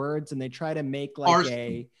take the words and they try to make like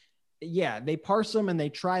they parse them and they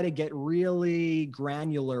try to get really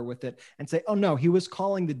granular with it and say, oh no, he was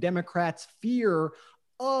calling the Democrats' fear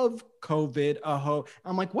of COVID a hoax.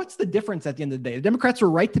 I'm like, what's the difference at the end of the day? The Democrats were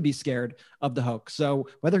right to be scared of the hoax. So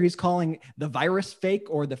whether he's calling the virus fake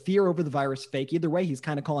or the fear over the virus fake, either way, he's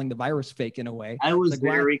kind of calling the virus fake in a way. I was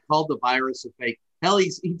there. He called the virus a fake. Hell,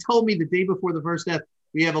 he told me the day before the first death,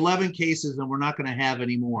 we have 11 cases and we're not going to have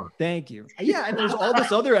any more. Thank you. Yeah. And there's all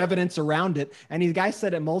this other evidence around it. And these guys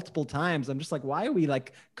said it multiple times. I'm just like, why are we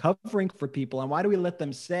like covering for people? And why do we let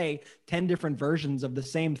them say 10 different versions of the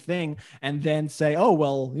same thing and then say, oh,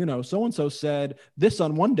 well, so-and-so said this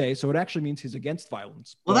on one day. So it actually means he's against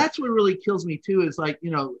violence. Well, that's what really kills me too, is like,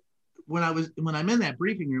 when I'm in that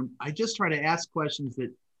briefing room, I just try to ask questions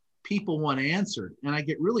that people want answered. And I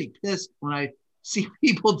get really pissed when I see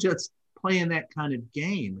people just playing that kind of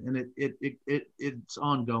game, and it's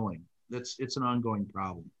ongoing. It's an ongoing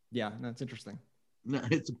problem. Yeah, that's interesting. No,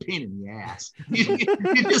 it's a pain in the ass. You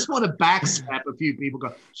just want to backslap a few people.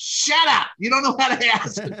 Go, shut up! You don't know how to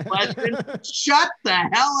ask a question. Shut the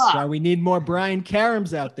hell up! Why we need more Brian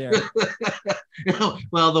Karams out there.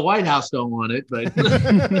 Well, the White House don't want it, but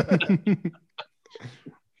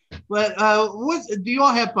what do you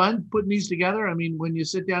all have fun putting these together? I mean, when you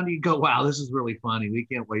sit down, you go, "Wow, this is really funny. We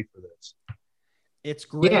can't wait for this." It's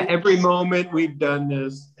great. Yeah, every moment we've done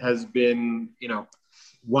this has been,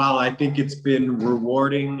 while I think it's been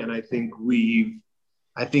rewarding, and I think we've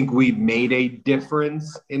made a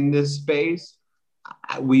difference in this space.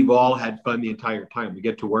 We've all had fun the entire time. We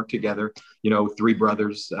get to work together, three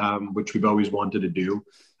brothers, which we've always wanted to do.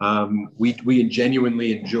 We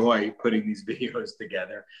genuinely enjoy putting these videos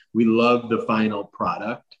together. We love the final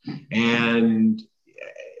product, and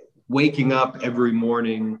waking up every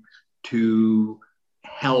morning to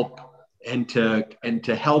help and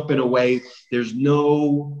to help in a way. There's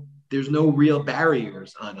no real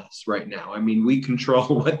barriers on us right now. I mean, we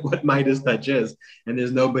control what Meidas Touch is, and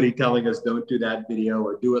there's nobody telling us don't do that video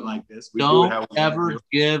or do it like this. We don't do it how we ever do.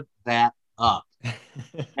 Give that up.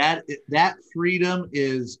 that freedom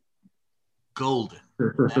is golden.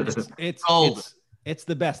 It's golden. It's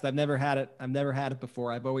the best. I've never had it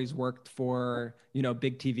before. I've always worked for,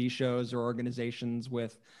 big TV shows or organizations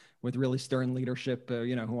with really stern leadership, who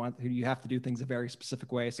you have to do things a very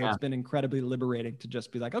specific way. So It's been incredibly liberating to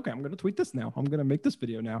just be like, okay, I'm going to tweet this now. I'm going to make this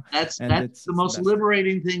video now. That's the most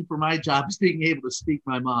liberating thing for my job, is being able to speak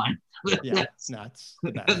my mind. Yeah, it's nuts.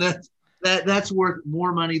 The best. That's worth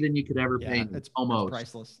more money than you could ever pay. It's almost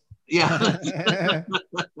priceless. Yeah.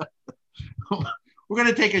 We're going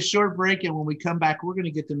to take a short break, and when we come back, we're going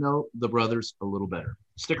to get to know the brothers a little better.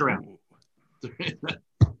 Stick around.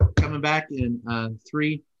 Coming back in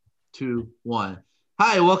 3, 2, 1.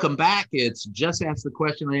 Hi, welcome back. It's Just Ask the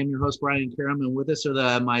Question. I am your host, Brian Karam, and with us are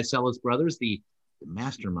the Meidas brothers, the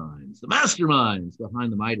masterminds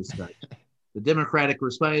behind the Meidas Touch, the Democratic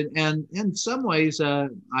response. And in some ways,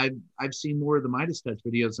 I've seen more of the Meidas Touch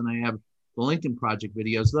videos than I have the Lincoln Project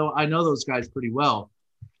videos, though I know those guys pretty well.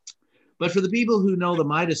 But for the people who know the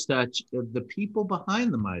Meidas Touch, the people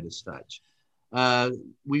behind the Meidas Touch,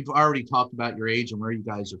 we've already talked about your age and where you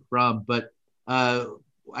guys are from, but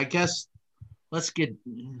I guess let's get to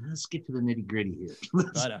the nitty gritty here.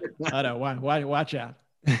 I know. Why? Watch out.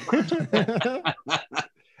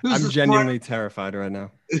 I'm genuinely terrified right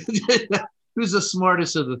now. Who's the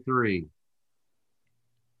smartest of the three?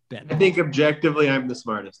 Ben. I think objectively, I'm the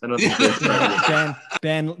smartest. I don't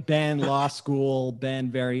think Ben, law school.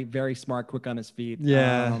 Ben, very, very smart, quick on his feet.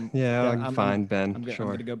 I'm fine, Ben. I'm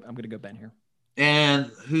sure. I'm gonna go Ben here.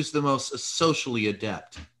 And who's the most socially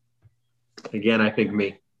adept? Again, I think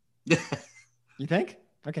me. You think?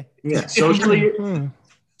 Okay. Yeah, socially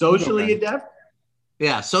adept.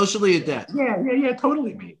 Yeah, socially adept. Yeah,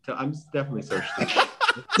 totally me. I'm definitely socially.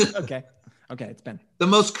 Okay, it's Ben. The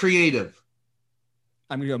most creative.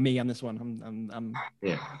 I'm gonna go me on this one. I'm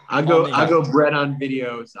yeah. I'll go Brett on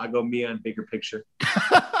videos. I'll go me on bigger picture.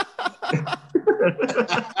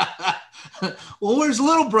 Well, where's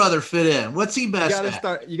little brother fit in? What's he best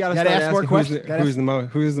at? You gotta start ask more questions.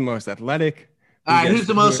 Who's the most athletic? All right, who's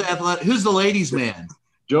the most athletic? Who's the ladies' man?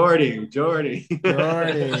 Jordy.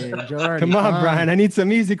 Come on, Brian. I need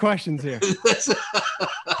some easy questions here.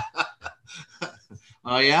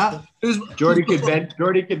 Oh yeah, Jordy could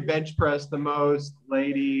bench press the most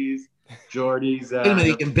ladies. Jordy's. Wait a minute,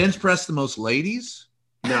 he can bench press the most ladies?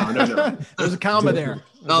 No. There's a comma there.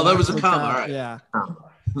 There was a comma. All right. Yeah.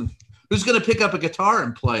 Who's gonna pick up a guitar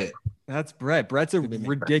and play it? That's Brett. Brett's a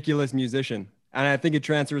ridiculous musician, and I think it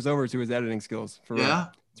transfers over to his editing skills. Yeah.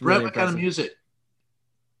 It's Brett, really what kind of music?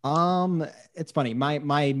 It's funny.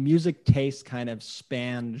 My music taste kind of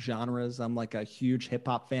span genres. I'm like a huge hip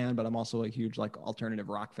hop fan, but I'm also a huge like alternative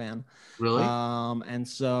rock fan. Really? And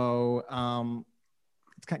so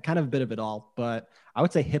it's kind of a bit of it all, but I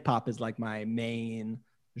would say hip hop is like my main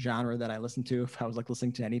genre that I listen to if I was like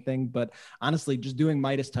listening to anything. But honestly, just doing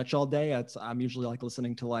Meidas Touch all day, I'm usually like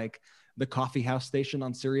listening to like the coffee house station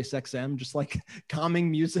on Sirius XM, just like calming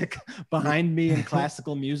music behind me and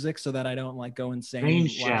classical music so that I don't like go insane. Rain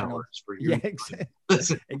showers for you. Yeah,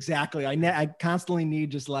 exactly. I constantly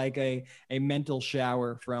need just like a mental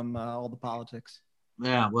shower from all the politics.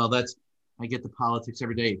 Yeah, well, I get the politics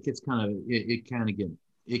every day. It gets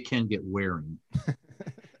it can get wearing,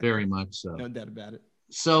 very much so. No doubt about it.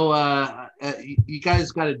 So you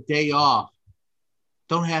guys got a day off.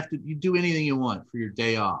 Don't have to. You do anything you want for your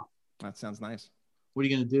day off. That sounds nice. What are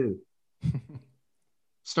you going to do?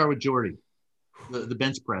 Start with Jordy, the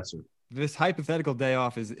bench presser. This hypothetical day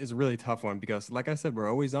off is a really tough one because, like I said, we're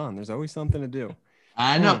always on. There's always something to do.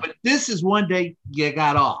 I know, but this is one day you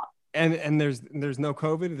got off. And there's no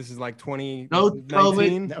COVID. This is like 2019. No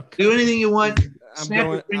COVID. No COVID. Do anything you want.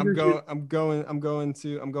 I'm going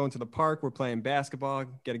to the park. We're playing basketball.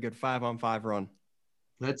 Get a good 5-on-5 run.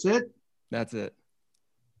 That's it. That's it.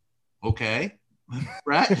 Okay.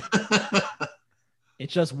 Brett.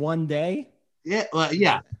 It's just one day. Yeah. Well,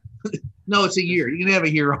 yeah. No, it's a year. You can have a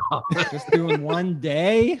year off. Just doing one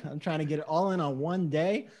day. I'm trying to get it all in on one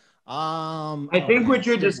day. I think what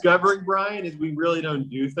you're discovering, Brian, is we really don't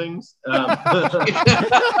do things.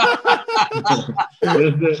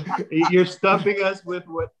 You're stumping us with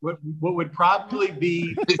what would probably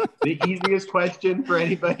be the easiest question for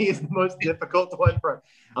anybody is the most difficult one for.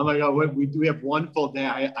 Oh my God, we have one full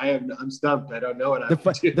day. I'm stumped. I don't know what I'm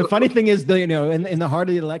do. The funny thing is, in the heart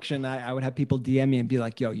of the election, I would have people DM me and be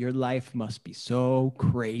like, yo, your life must be so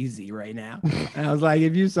crazy right now. And I was like,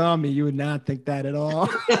 if you saw me, you would not think that at all.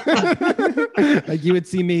 Like you would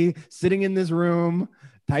see me sitting in this room,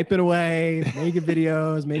 typing away, making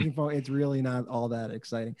videos, making phone. It's really not all that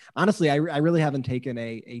exciting. Honestly, I really haven't taken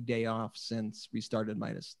a day off since we started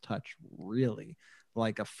Meidas Touch. Really,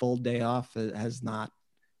 like a full day off has not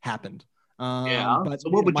happened. But so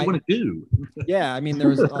what would you want to do? Yeah, I mean, there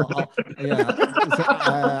was,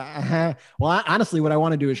 well, honestly, what I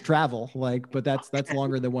want to do is travel, but that's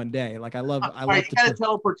longer than one day. Like I love you got a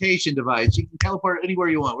teleportation device. You can teleport anywhere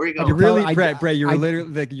you want. Where you go? You really, Brett, you're literally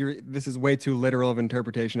like this is way too literal of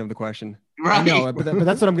interpretation of the question. Right. I know, but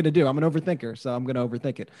that's what I'm going to do. I'm an overthinker, so I'm going to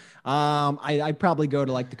overthink it. I'd probably go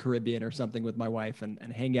to like the Caribbean or something with my wife and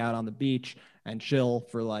hang out on the beach and chill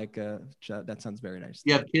for that sounds very nice.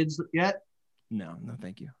 You have kids yet? No,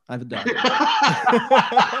 thank you. I have a dog.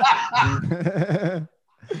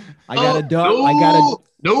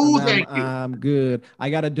 Thank you. I'm good. I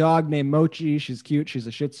got a dog named Mochi. She's cute. She's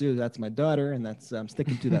a Shih Tzu. That's my daughter, and I'm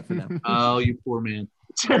sticking to that for now. Oh, you poor man.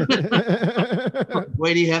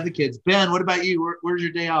 Wait, do you have the kids? Ben, what about you? Where's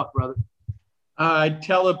your day off, brother? I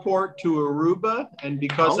teleport to Aruba, and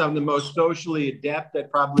because I'm the most socially adept, I'd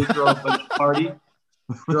probably throw a bunch of parties.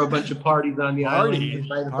 Throw a bunch of parties on the island.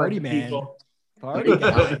 Party man. People. Party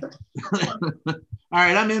guy. All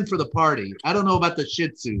right, I'm in for the party. I don't know about the Shih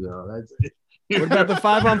Tzu though. What about the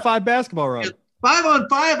 5-on-5 basketball run?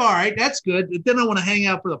 5-on-5, all right, that's good. But then I want to hang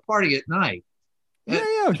out for the party at night. Yeah,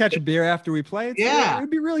 we'll catch a beer after we play. It'd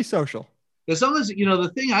be really social. As long as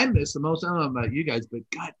the thing I miss the most, I don't know about you guys, but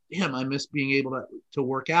God damn, I miss being able to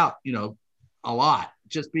work out, a lot.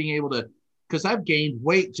 Just being able to, because I've gained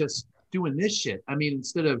weight just doing this shit. I mean,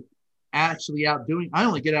 instead of actually out I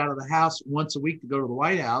only get out of the house once a week to go to the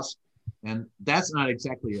White House, and that's not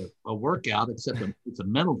exactly a workout, except it's a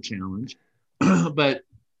mental challenge. But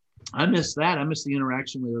I miss that. I miss the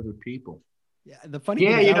interaction with other people. Yeah, the funny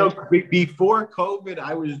thing before COVID,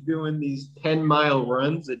 I was doing these 10-mile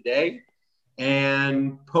runs a day,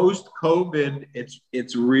 and post COVID,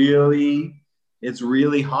 it's really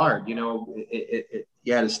hard. You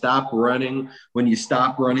had to stop running. When you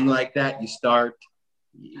stop running like that, you start.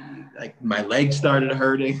 Like my legs started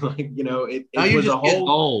hurting. It was a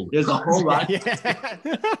whole. There's a whole lot.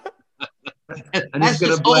 I'm just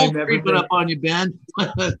gonna blame everything up on you, Ben.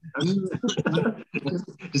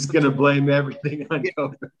 Just gonna blame everything on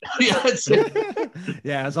COVID.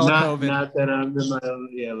 Yeah, it's all COVID. Not that I'm in my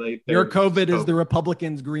late 30s. Your COVID is the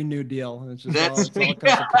Republicans' Green New Deal. It's just all COVID.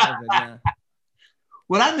 Yeah.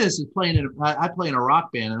 What I miss is playing I play in a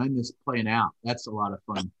rock band, and I miss playing out. That's a lot of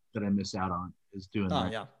fun that I miss out on. Is doing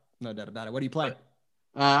that. Yeah, no doubt about it. What do you play?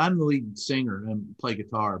 I'm the lead singer and play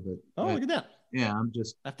guitar, but look at that. Yeah, I'm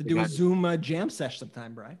just have to do a Zoom jam sesh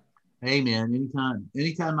sometime, Brian. Hey man,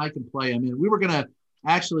 anytime I can play. I mean, we were gonna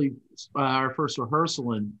actually our first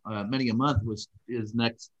rehearsal in many a month is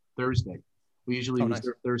next Thursday. We usually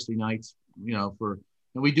reserve Thursday nights, and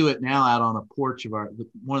we do it now out on a porch of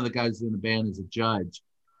one of the guys in the band is a judge,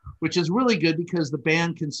 which is really good because the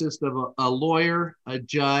band consists of a lawyer, a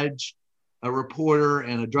judge, a reporter,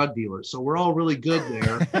 and a drug dealer. So we're all really good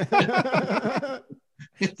there.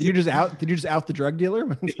 Did you just out the drug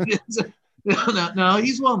dealer? No,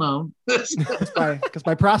 he's well known. Because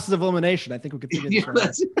by process of elimination, I think we could figure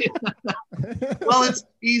this out. Well,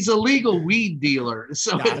 he's a legal weed dealer.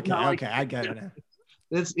 So okay, I get it now.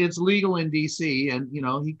 It's legal in DC, and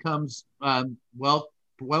he comes well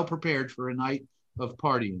prepared for a night of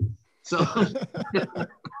partying. So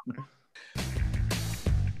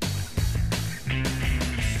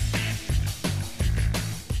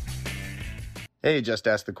Hey, Just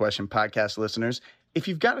Ask the Question podcast listeners. If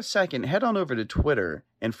you've got a second, head on over to Twitter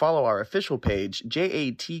and follow our official page,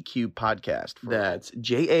 JATQ Podcast. That's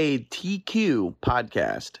JATQ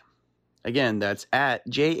Podcast. Again, that's at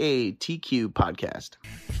JATQ Podcast.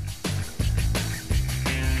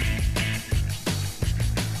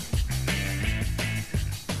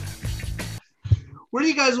 Where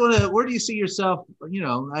do you see yourself,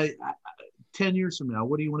 10 years from now?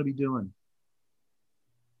 What do you want to be doing?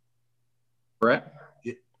 Brett?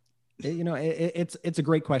 It's a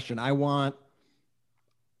great question. I want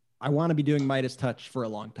to be doing Meidas Touch for a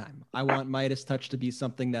long time. I want Meidas Touch to be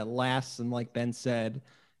something that lasts and, like Ben said,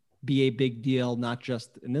 be a big deal, not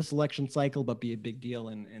just in this election cycle, but be a big deal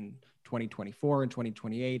in 2024 and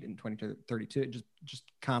 2028 and 2032, just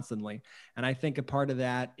constantly. And I think a part of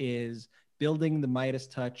that is building the Meidas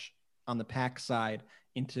Touch on the PAC side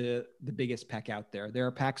into the biggest PAC out there. There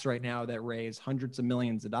are PACs right now that raise hundreds of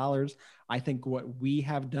millions of dollars. I think what we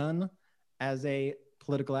have done as a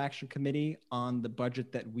political action committee on the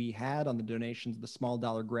budget that we had, on the donations, the small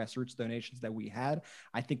dollar grassroots donations that we had,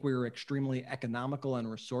 I think we were extremely economical and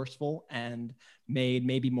resourceful and made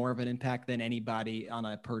maybe more of an impact than anybody on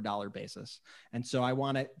a per dollar basis. And so I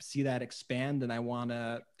want to see that expand, and I want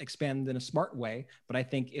to expand in a smart way. But I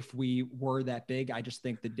think if we were that big, I just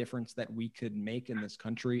think the difference that we could make in this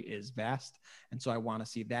country is vast. And so I want to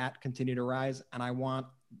see that continue to rise. And I want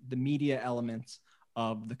the media elements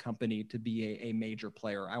of the company to be a major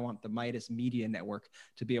player. I want the Meidas Media Network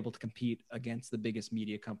to be able to compete against the biggest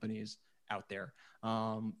media companies out there,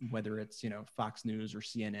 whether it's, Fox News or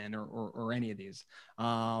CNN or any of these.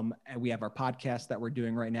 And we have our podcast that we're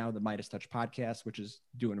doing right now, the Meidas Touch podcast, which is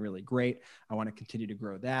doing really great. I want to continue to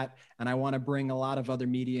grow that. And I want to bring a lot of other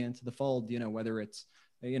media into the fold, whether it's,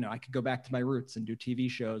 I could go back to my roots and do TV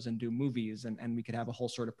shows and do movies, and we could have a whole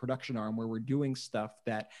sort of production arm where we're doing stuff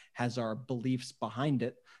that has our beliefs behind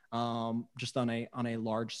it, just on a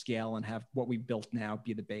large scale, and have what we built now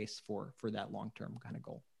be the base for that long-term kind of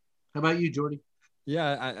goal. How about you, Jordy?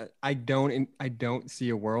 Yeah, I don't see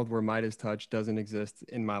a world where Meidas Touch doesn't exist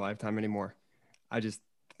in my lifetime anymore. I just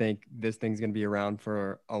think this thing's going to be around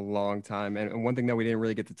for a long time. And one thing that we didn't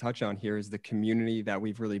really get to touch on here is the community that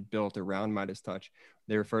we've really built around Meidas Touch.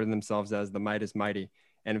 They refer to themselves as the Meidas Mighty.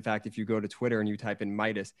 And in fact, if you go to Twitter and you type in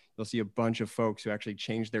Meidas, you'll see a bunch of folks who actually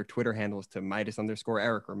changed their Twitter handles to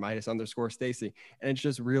Meidas_Eric or Meidas_Stacy. And it's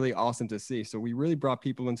just really awesome to see. So we really brought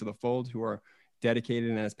people into the fold who are dedicated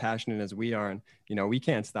and as passionate as we are. And, we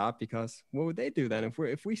can't stop, because what would they do then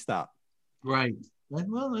if we stop? Right.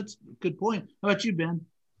 Well, that's a good point. How about you, Ben?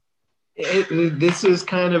 This is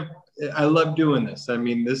I love doing this. I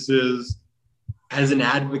mean, this is, as an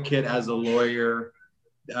advocate, as a lawyer,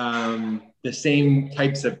 the same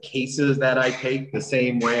types of cases that I take, the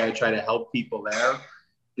same way I try to help people there.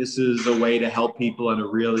 This is a way to help people on a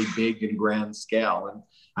really big and grand scale. And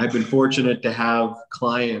I've been fortunate to have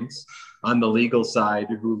clients on the legal side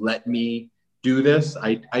who let me do this.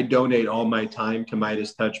 I donate all my time to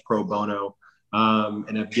Meidas Touch pro bono,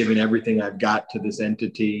 and I've given everything I've got to this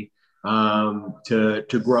entity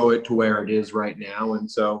to grow it to where it is right now. And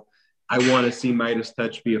so I want to see Meidas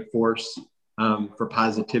Touch be a force for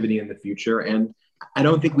positivity in the future. And I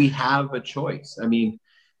don't think we have a choice. I mean,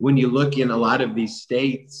 when you look in a lot of these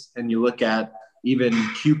states and you look at even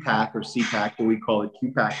QPAC or CPAC, but we call it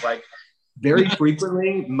QPAC, like very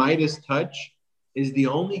frequently, Meidas Touch is the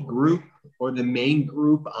only group or the main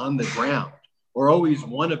group on the ground, or always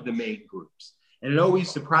one of the main groups. And it always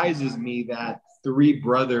surprises me that three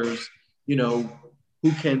brothers,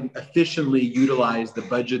 who can efficiently utilize the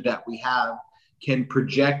budget that we have, can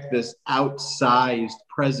project this outsized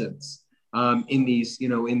presence in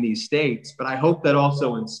these states. But I hope that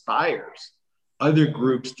also inspires other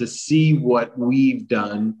groups to see what we've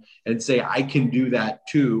done and say, I can do that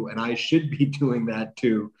too, and I should be doing that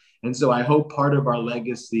too. And so I hope part of our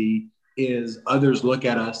legacy is others look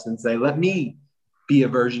at us and say, let me be a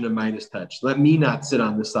version of Meidas Touch. Let me not sit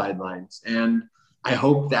on the sidelines. And I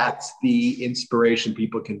hope that's the inspiration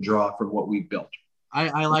people can draw from what we've built.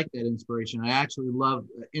 I like that inspiration. I actually love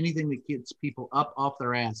anything that gets people up off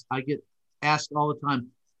their ass. I get asked all the time,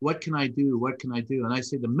 what can I do? What can I do? And I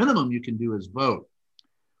say, the minimum you can do is vote.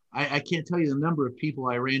 I can't tell you the number of people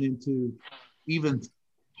I ran into, even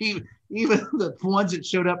the ones that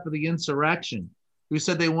showed up for the insurrection, who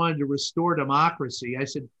said they wanted to restore democracy. I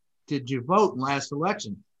said, did you vote in last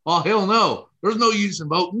election? Oh, hell no. There's no use in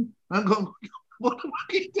voting. I'm going, what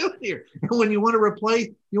are you doing here? And when you want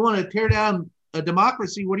to tear down a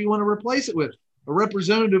democracy, what do you want to replace it with? A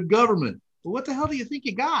representative government. Well, what the hell do you think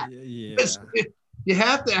you got? Yeah. You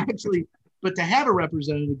have to actually, but to have a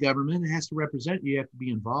representative government, it has to represent you. You have to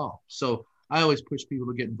be involved. So I always push people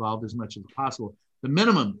to get involved as much as possible. The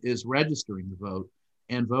minimum is registering to vote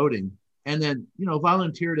and voting, and then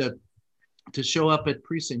volunteer to show up at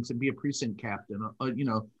precincts and be a precinct captain.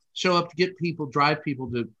 show up to get people, drive people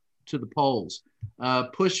to the polls,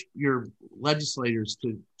 push your legislators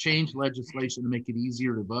to change legislation to make it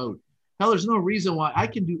easier to vote. Hell, there's no reason why I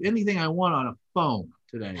can do anything I want on a phone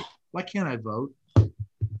today. Why can't I vote?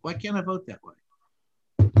 Why can't I vote that way?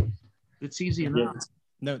 It's easy enough.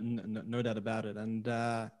 No doubt about it. And,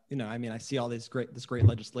 I mean, I see all this great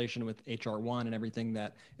legislation with HR1 and everything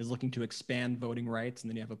that is looking to expand voting rights. And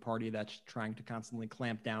then you have a party that's trying to constantly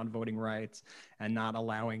clamp down voting rights and not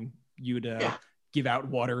allowing you to give out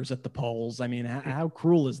waters at the polls. I mean, how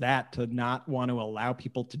cruel is that to not want to allow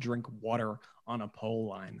people to drink water on a poll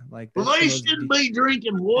line? Like, they shouldn't be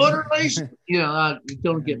drinking water.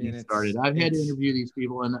 Don't get me started. I've had to interview these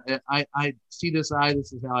people, and I see this eye.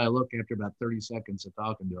 This is how I look after about 30 seconds of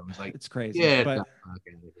talking to them. It's like, it's crazy. Yeah,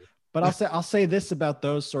 but I'll say this about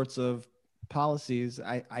those sorts of policies.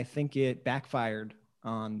 I think it backfired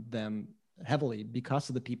on them heavily because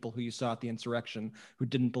of the people who you saw at the insurrection who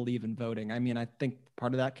didn't believe in voting. I mean, I think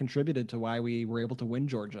part of that contributed to why we were able to win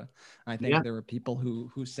Georgia. I think there were people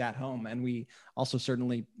who sat home, and we also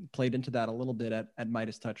certainly played into that a little bit at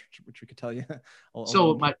Meidas Touch, which we could tell you.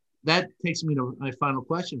 That takes me to my final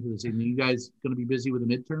question for this evening. You guys going to be busy with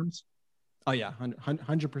the midterms? Oh yeah,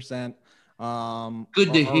 100%.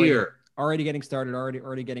 Good to hear. Already getting started,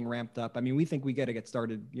 already getting ramped up. I mean, we think we got to get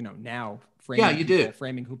started, now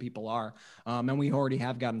framing who people are. And we already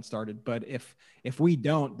have gotten started. But if we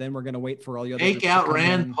don't, then we're going to wait for all the other. Take out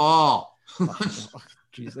Rand Paul.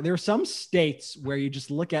 Geez. There are some states where you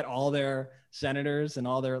just look at all their senators and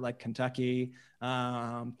all their, like, Kentucky,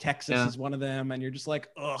 Texas is one of them. And you're just like,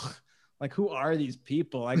 ugh. Like, who are these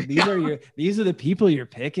people? Like, these are the people you're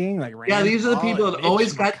picking. Like, Rand these are the Paul people that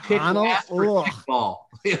always got picked last for kickball.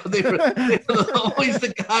 They were always the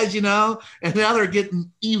guys, and now they're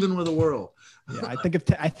getting even with the world. Yeah, I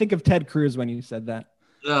think of Ted Cruz when you said that.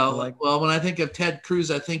 Well, when I think of Ted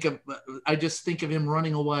Cruz, I just think of him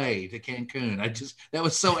running away to Cancun. That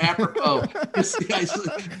was so apropos.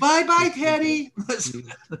 Bye, Teddy.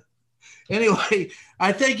 Anyway,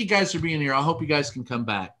 I thank you guys for being here. I hope you guys can come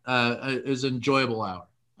back. It was an enjoyable hour.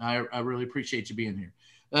 I really appreciate you being here.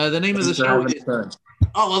 The name of the show is thanks.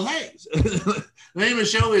 The name of the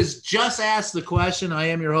show is Just Ask the Question. I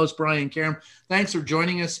am your host, Brian Karam. Thanks for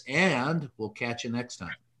joining us, and we'll catch you next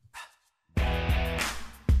time.